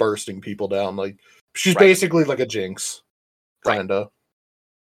gonna be bursting people down. Like she's basically like a Jinx. Kinda.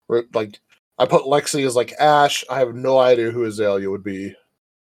 Right. Like I put Lexi as like Ashe. I have no idea who Azalea would be.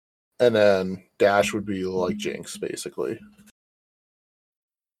 And then Dash would be like Jinx, basically.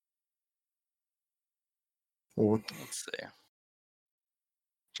 Let's see.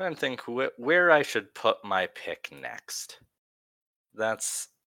 Trying to think where I should put my pick next. Let's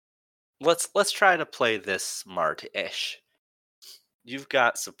try to play this smart-ish. You've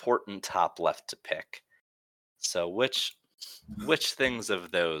got support and top left to pick. So which things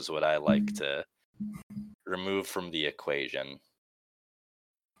of those would I like to remove from the equation?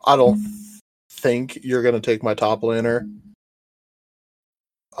 I don't think you're gonna take my top laner.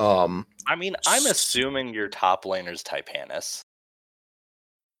 I mean, I'm assuming your top laner's Typanis.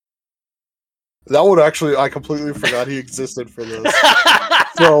 That would actually, I completely forgot he existed for this.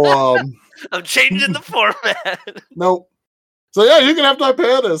 So, I'm changing the format. Nope. So yeah, you can have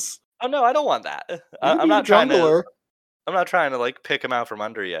Typanis. Oh no, I don't want that. I'm not trying to like pick him out from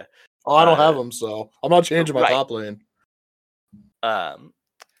under you. Oh, I don't have him, so I'm not changing my top lane.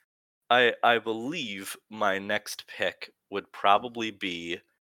 I believe my next pick would probably be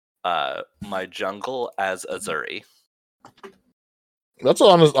my jungle as Azuri. That's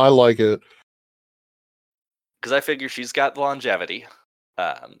honest. I like it. Because I figure she's got the longevity.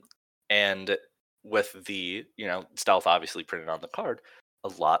 And with the, stealth obviously printed on the card, a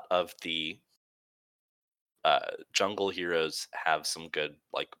lot of the jungle heroes have some good,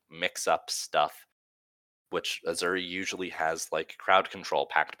 like, mix-up stuff, which Azuri usually has, like, crowd control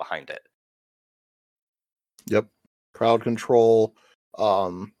packed behind it. Yep. Crowd control.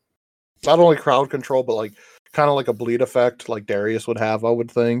 Not only crowd control, but, like, kind of like a bleed effect like Darius would have, I would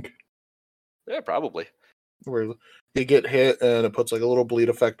think. Yeah, probably. Where you get hit and it puts like a little bleed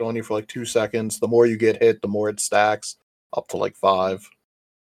effect on you for like 2 seconds. The more you get hit, the more it stacks up to like 5.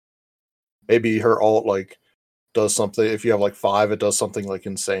 Maybe her ult like does something. If you have like 5, it does something like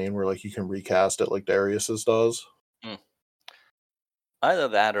insane where like you can recast it like Darius's does. Either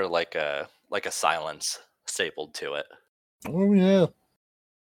that or like a silence stapled to it. Oh yeah.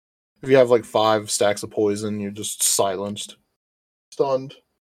 If you have like 5 stacks of poison, you're just silenced, stunned,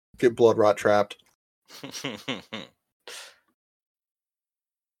 get blood rot trapped.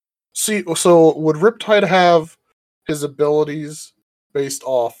 See, so would Riptide have his abilities based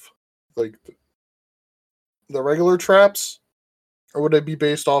off like the regular traps, or would it be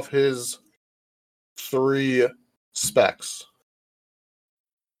based off his 3 specs?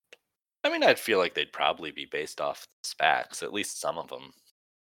 I mean, I'd feel like they'd probably be based off specs, at least some of them.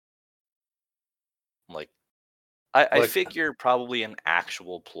 Like, I figure probably in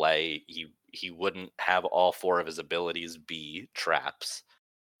actual play, he wouldn't have all 4 of his abilities be traps.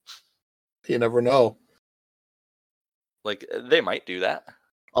 You never know. Like, they might do that.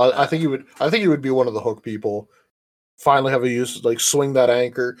 I think he would. I think he would be one of the hook people. Finally, have a use like swing that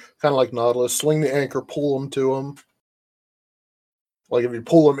anchor, kind of like Nautilus. Swing the anchor, pull him to him. Like if you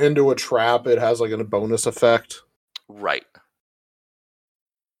pull him into a trap, it has like a bonus effect. Right.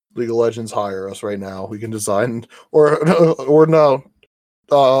 League of Legends hire us right now. We can design, or no,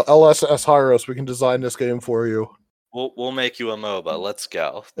 LSS hire us. We can design this game for you. We'll make you a MOBA. Let's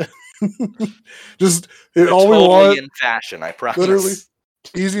go. Just They're all we totally want, in fashion, I promise. literally,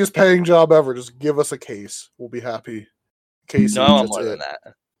 easiest paying job ever. Just give us a case. We'll be happy. Case No, each, I'm that's more it. than that.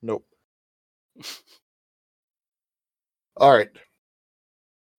 Nope. All right.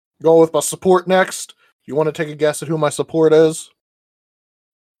 Go with my support next. You want to take a guess at who my support is?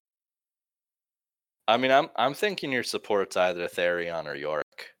 I mean, I'm thinking your support's either Therion or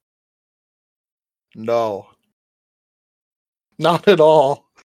Yorick. No. Not at all.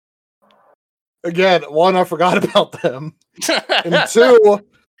 Again, one, I forgot about them. And two,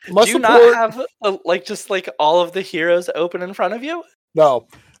 my Do you support... not have just all of the heroes open in front of you? No.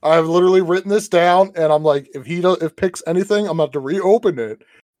 I've literally written this down, and I'm like, if picks anything, I'm about to reopen it.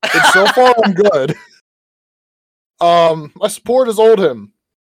 And so far, I'm good. My support is Oldhim.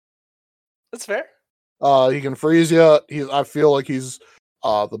 That's fair. He can freeze you. I feel like he's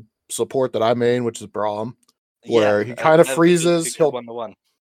the support that I main, which is Braum, where he kind of freezes. He'll 1-1.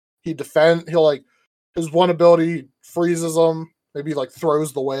 He'll like his one ability freezes him. Maybe like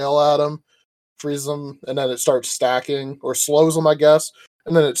throws the whale at him, freezes him, and then it starts stacking or slows him, I guess.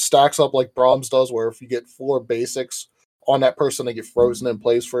 And then it stacks up like Braum's does, where if you get 4 basics on that person, they get frozen in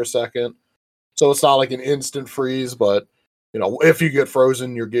place for a second. So it's not like an instant freeze, but if you get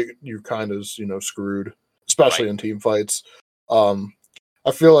frozen, you're kind of screwed, especially in team fights.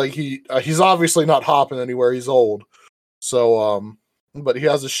 I feel like he's obviously not hopping anywhere. He's old, so but he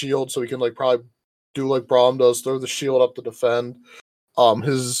has a shield, so he can like probably do like Braum does, throw the shield up to defend.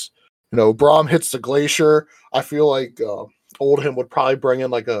 His Braum hits the glacier. I feel like Oldhim would probably bring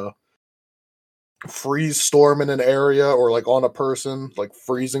in like a freeze storm in an area or like on a person, like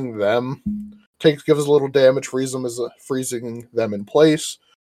freezing them. Gives a little damage, freezing them in place.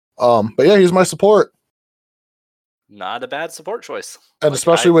 But yeah, he's my support. Not a bad support choice. And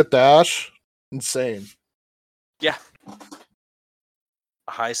especially with Dash, insane. Yeah.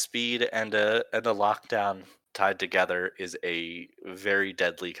 High speed and a lockdown tied together is a very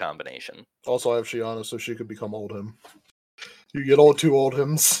deadly combination. Also, I have Shiana, so she could become Oldhim. You get two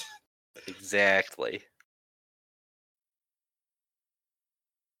Oldhims. Exactly.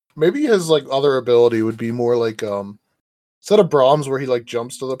 Maybe his like other ability would be more like instead of Braum's where he like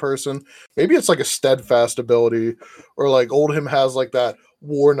jumps to the person, maybe it's like a steadfast ability, or like Oldhim has like that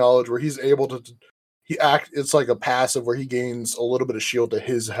war knowledge where he's able to it's like a passive where he gains a little bit of shield to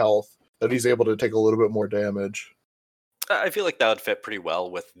his health, that he's able to take a little bit more damage. I feel like that would fit pretty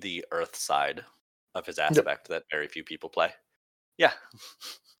well with the earth side of his aspect that very few people play. Yeah.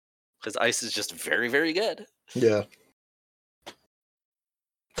 Because ice is just very, very good. Yeah.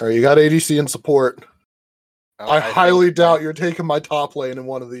 All right, you got ADC and support. I highly doubt you're taking my top lane in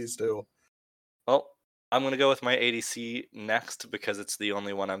one of these two. Well, I'm going to go with my ADC next because it's the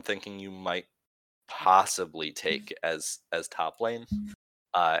only one I'm thinking you might possibly take as top lane.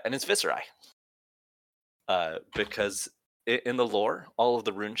 And it's Viserai. Because in the lore, all of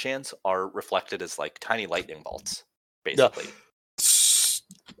the rune chants are reflected as like tiny lightning bolts, basically. Yeah.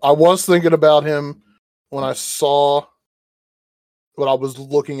 I was thinking about him when I saw... When I was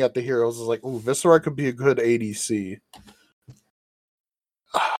looking at the heroes, I was like, ooh, Viserai could be a good ADC.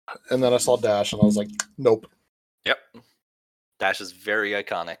 And then I saw Dash, and I was like, nope. Yep. Dash is very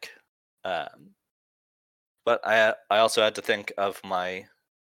iconic. But I also had to think of my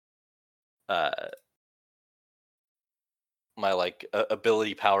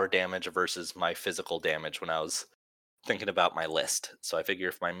ability power damage versus my physical damage when I was thinking about my list. So I figure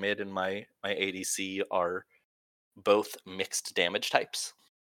if my mid and my ADC are both mixed damage types,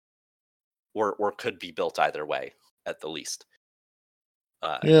 or could be built either way at the least.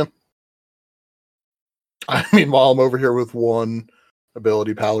 Yeah. I mean, while I'm over here with one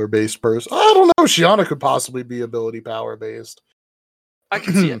ability power based person, I don't know. Shiana could possibly be ability power based. I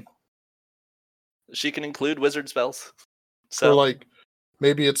can see it. She can include wizard spells. So or like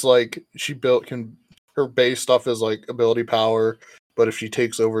maybe it's like her base stuff is like ability power, but if she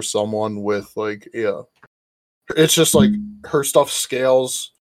takes over someone with like it's just like her stuff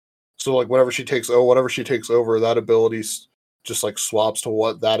scales. So like whatever she takes over, that ability just like swaps to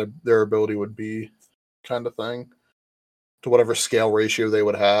what their ability would be, kind of thing, to whatever scale ratio they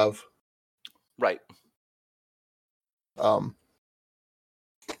would have. Right.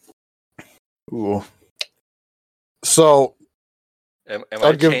 Ooh. So am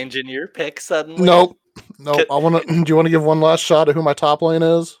I changing your pick suddenly? Nope. Do you want to give one last shot at who my top lane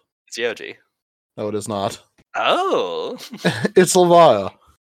is? It's Yoji. No, it is not. Oh. It's Levia.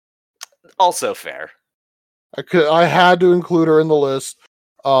 Also fair. I had to include her in the list.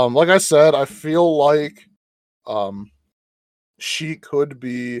 Like I said, I feel like she could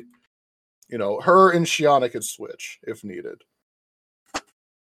be, her and Shiana could switch if needed.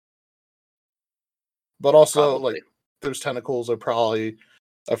 But also, like, Probably. those tentacles are probably,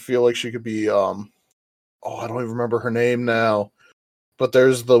 I feel like she could be, I don't even remember her name now. But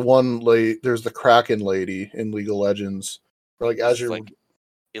there's the there's the Kraken lady in League of Legends. Or like, as Is you're. like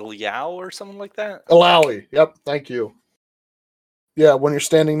Ilyao or something like that? Alawi. Yep, thank you. Yeah, when you're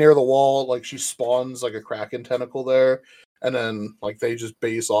standing near the wall, like, she spawns like a Kraken tentacle there, and then like they just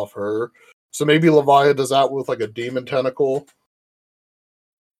base off her. So maybe Leviathan does that with like a demon tentacle.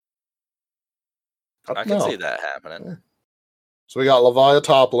 I can No. see that happening. Yeah. So we got Leviathan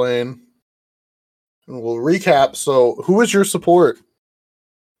top lane. And we'll recap. So who is your support?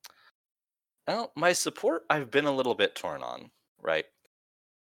 Well, my support I've been a little bit torn on, right?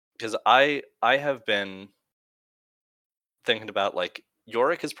 Because I have been thinking about like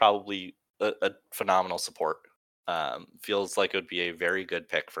Yorick is probably a phenomenal support. Feels like it would be a very good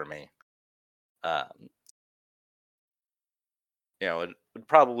pick for me. Um, it would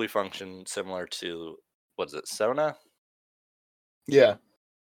probably function similar to what is it, Sona? Yeah,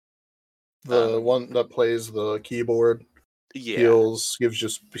 the Um, one that plays the keyboard, yeah. heals, gives you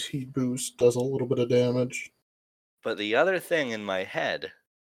speed boost, does a little bit of damage. But the other thing in my head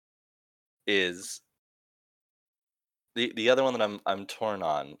is the other one that I'm torn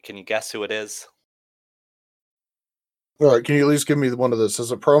on. Can you guess who it is? All right, can you at least give me one of this?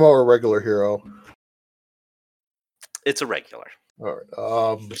 Is it promo or regular hero? It's a regular, All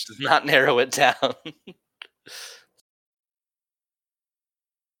right. which does not narrow it down.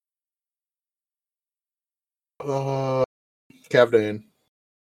 Cavdane.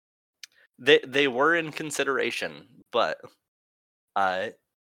 They were in consideration, but uh,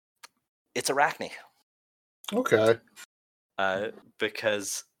 it's Arachne. Okay.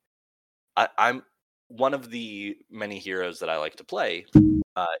 Because I'm one of the many heroes that I like to play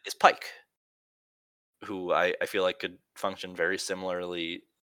is Pike, who I feel like could function very similarly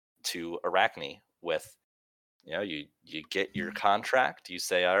to Arachne. With you get your contract, you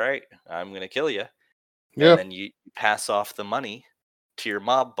say, all right, I'm gonna kill you, and Yeah. then you pass off the money to your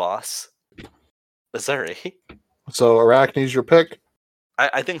mob boss, Azuri. So Arachne's your pick?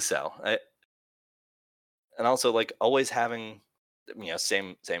 I think so. And also like always having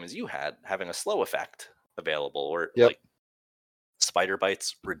same as you had, having a slow effect available, or Yep. like spider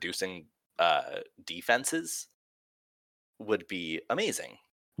bites reducing defenses would be amazing.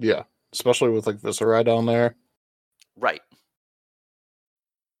 Yeah. Especially with like Viscera down there. Right.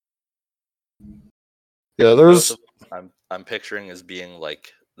 Yeah, Both there's of them I'm picturing as being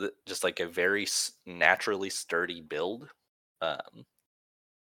like just like a very naturally sturdy build.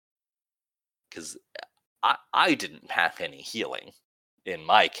 Because I didn't have any healing in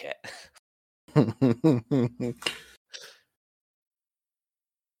my kit.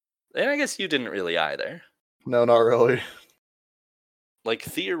 And I guess you didn't really either. No, not really. Like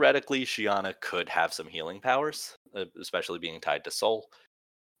theoretically, Shiana could have some healing powers, especially being tied to Soul.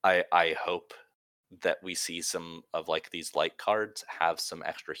 I hope that we see some of like these light cards have some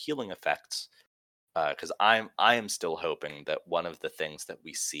extra healing effects. Because I am still hoping that one of the things that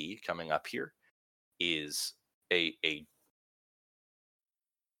we see coming up here is a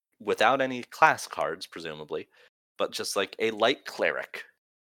without any class cards, presumably, but just like a light cleric.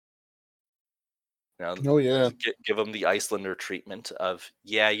 Oh yeah. Give them the Icelander treatment of,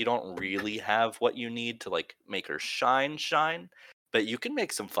 yeah, you don't really have what you need to like make her shine, but you can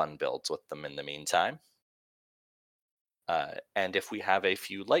make some fun builds with them in the meantime. And if we have a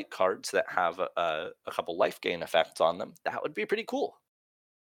few light cards that have a couple life gain effects on them, that would be pretty cool.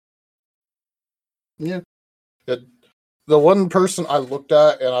 Yeah. The one person I looked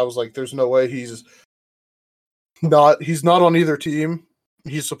at and I was like, there's no way he's not on either team.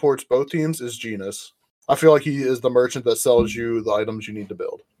 He supports both teams is Genus. I feel like he is the merchant that sells you the items you need to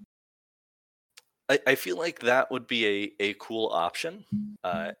build. I feel like that would be a cool option,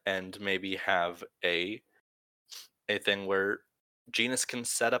 and maybe have a thing where Genus can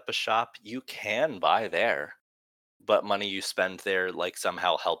set up a shop. You can buy there, but money you spend there like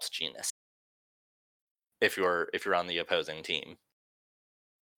somehow helps Genus if you're on the opposing team.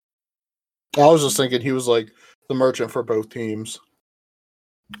 I was just thinking he was like the merchant for both teams.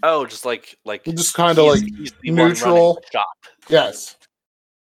 Oh, just like Just kind of like he's the one running the neutral. shop. Yes.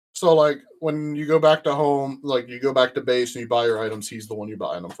 So like when you go back to home, like you go back to base and you buy your items, he's the one you're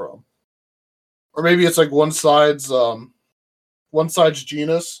buying them from. Or maybe it's like one side's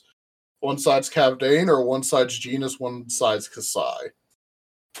Genus, one side's Cavdane, or one side's Genus, one side's Kasai.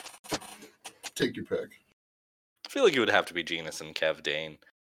 Take your pick. I feel like it would have to be Genus and Kev Dane.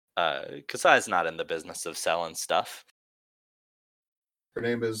 Kasai's not in the business of selling stuff. Her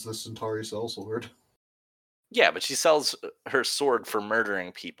name is the Centauri Sellsword. Yeah, but she sells her sword for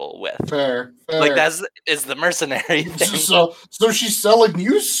murdering people with. Fair. Like, is the mercenary thing. So she's selling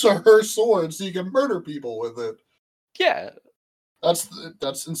you her sword so you can murder people with it. Yeah.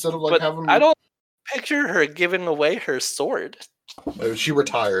 That's instead of like having. I don't picture her giving away her sword. She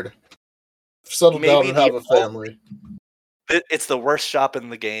retired. Settled down and have a family. It's the worst shop in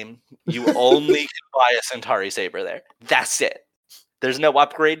the game. You only can buy a Centauri Saber there. That's it. There's no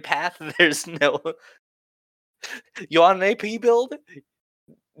upgrade path. There's no. You want an AP build?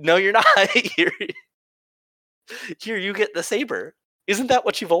 No, you're not. Here, you get the Saber. Isn't that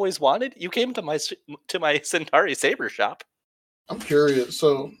what you've always wanted? You came to my Centauri Saber shop. I'm curious.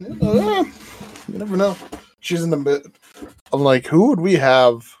 So you never know. She's in the mid. I'm like, who would we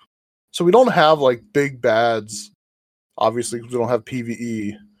have? So we don't have like big bads. Obviously, because we don't have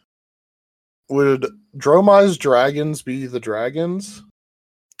PvE. Would Dromai's dragons be the dragons?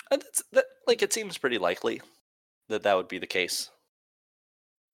 It seems pretty likely that would be the case.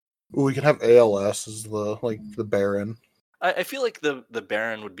 We could have ALS as the Baron. I feel like the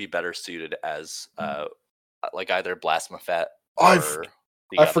Baron would be better suited as either Blasmafet or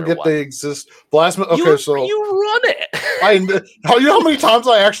I forget they exist. Okay, you run it. You know how many times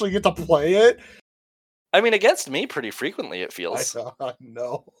I actually get to play it? I mean, against me pretty frequently, it feels. I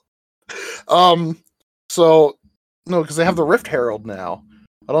know. So no, because they have the Rift Herald now.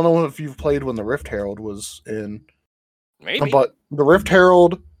 I don't know if you've played when the Rift Herald was in. Maybe. But the Rift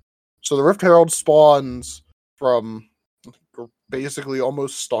Herald. So the Rift Herald spawns from basically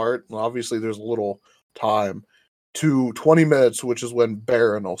almost start. Well, obviously, there's a little time to 20 minutes, which is when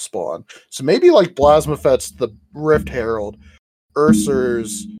Baron will spawn. So maybe like Blasmafet's the Rift Herald,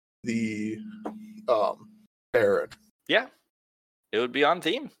 Ursur's the Baron. Yeah, it would be on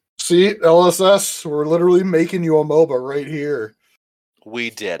theme. See, LSS, we're literally making you a MOBA right here. We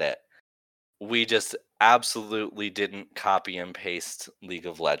did it. We just absolutely didn't copy and paste League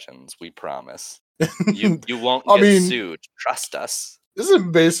of Legends. We promise. You won't get sued. Trust us.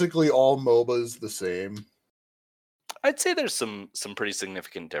 Isn't basically all MOBAs the same? I'd say there's some pretty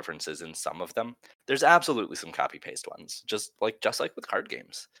significant differences in some of them. There's absolutely some copy paste ones, just like with card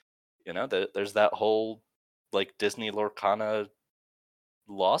games. You know, there's that whole like Disney Lorcana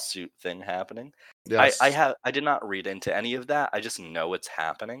lawsuit thing happening. Yes. I did not read into any of that. I just know it's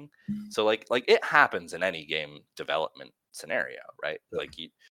happening. So like it happens in any game development scenario, right? Yeah. Like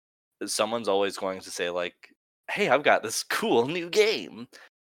someone's always going to say like, "Hey, I've got this cool new game.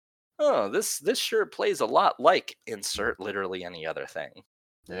 Oh, this sure plays a lot like insert literally any other thing."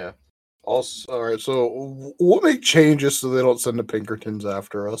 Yeah. Also, all right. So we'll make changes so they don't send the Pinkertons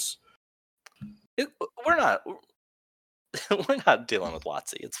after us. We're not dealing with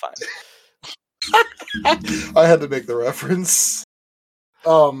WotC. It's fine. I had to make the reference.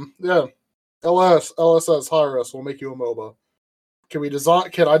 Yeah. LSS, hire us. We'll make you a MOBA.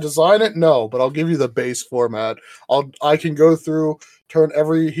 Can I design it? No, but I'll give you the base format. I can go through, turn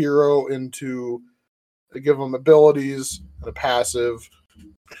every hero into, give them abilities and a passive.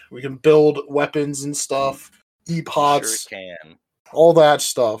 We can build weapons and stuff, epots, sure can. All that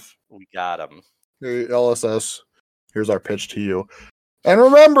stuff. We got them. Hey, LSS, here's our pitch to you. And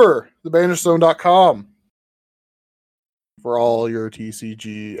remember, thebanishzone.com for all your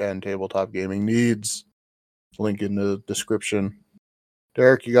TCG and tabletop gaming needs. Link in the description.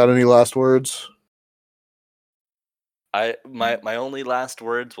 Derek, you got any last words? My only last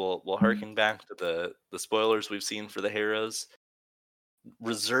words will harken back to the spoilers we've seen for the heroes.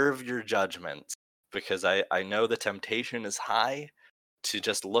 Reserve your judgment, because I know the temptation is high to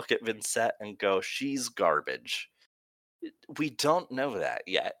just look at Vincent and go, she's garbage. We don't know that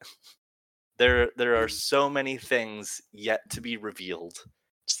yet. There are so many things yet to be revealed.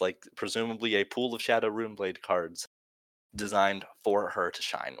 It's like presumably a pool of Shadow Runeblade cards designed for her to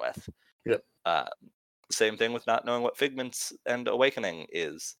shine with. Yep. Same thing with not knowing what Figments and Awakening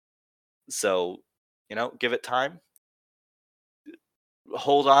is. So, give it time.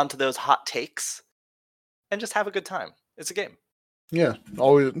 Hold on to those hot takes and just have a good time. It's a game. Yeah.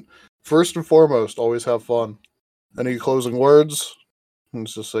 Always, first and foremost, always have fun. Any closing words?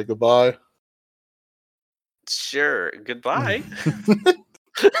 Let's just say goodbye. Sure. Goodbye.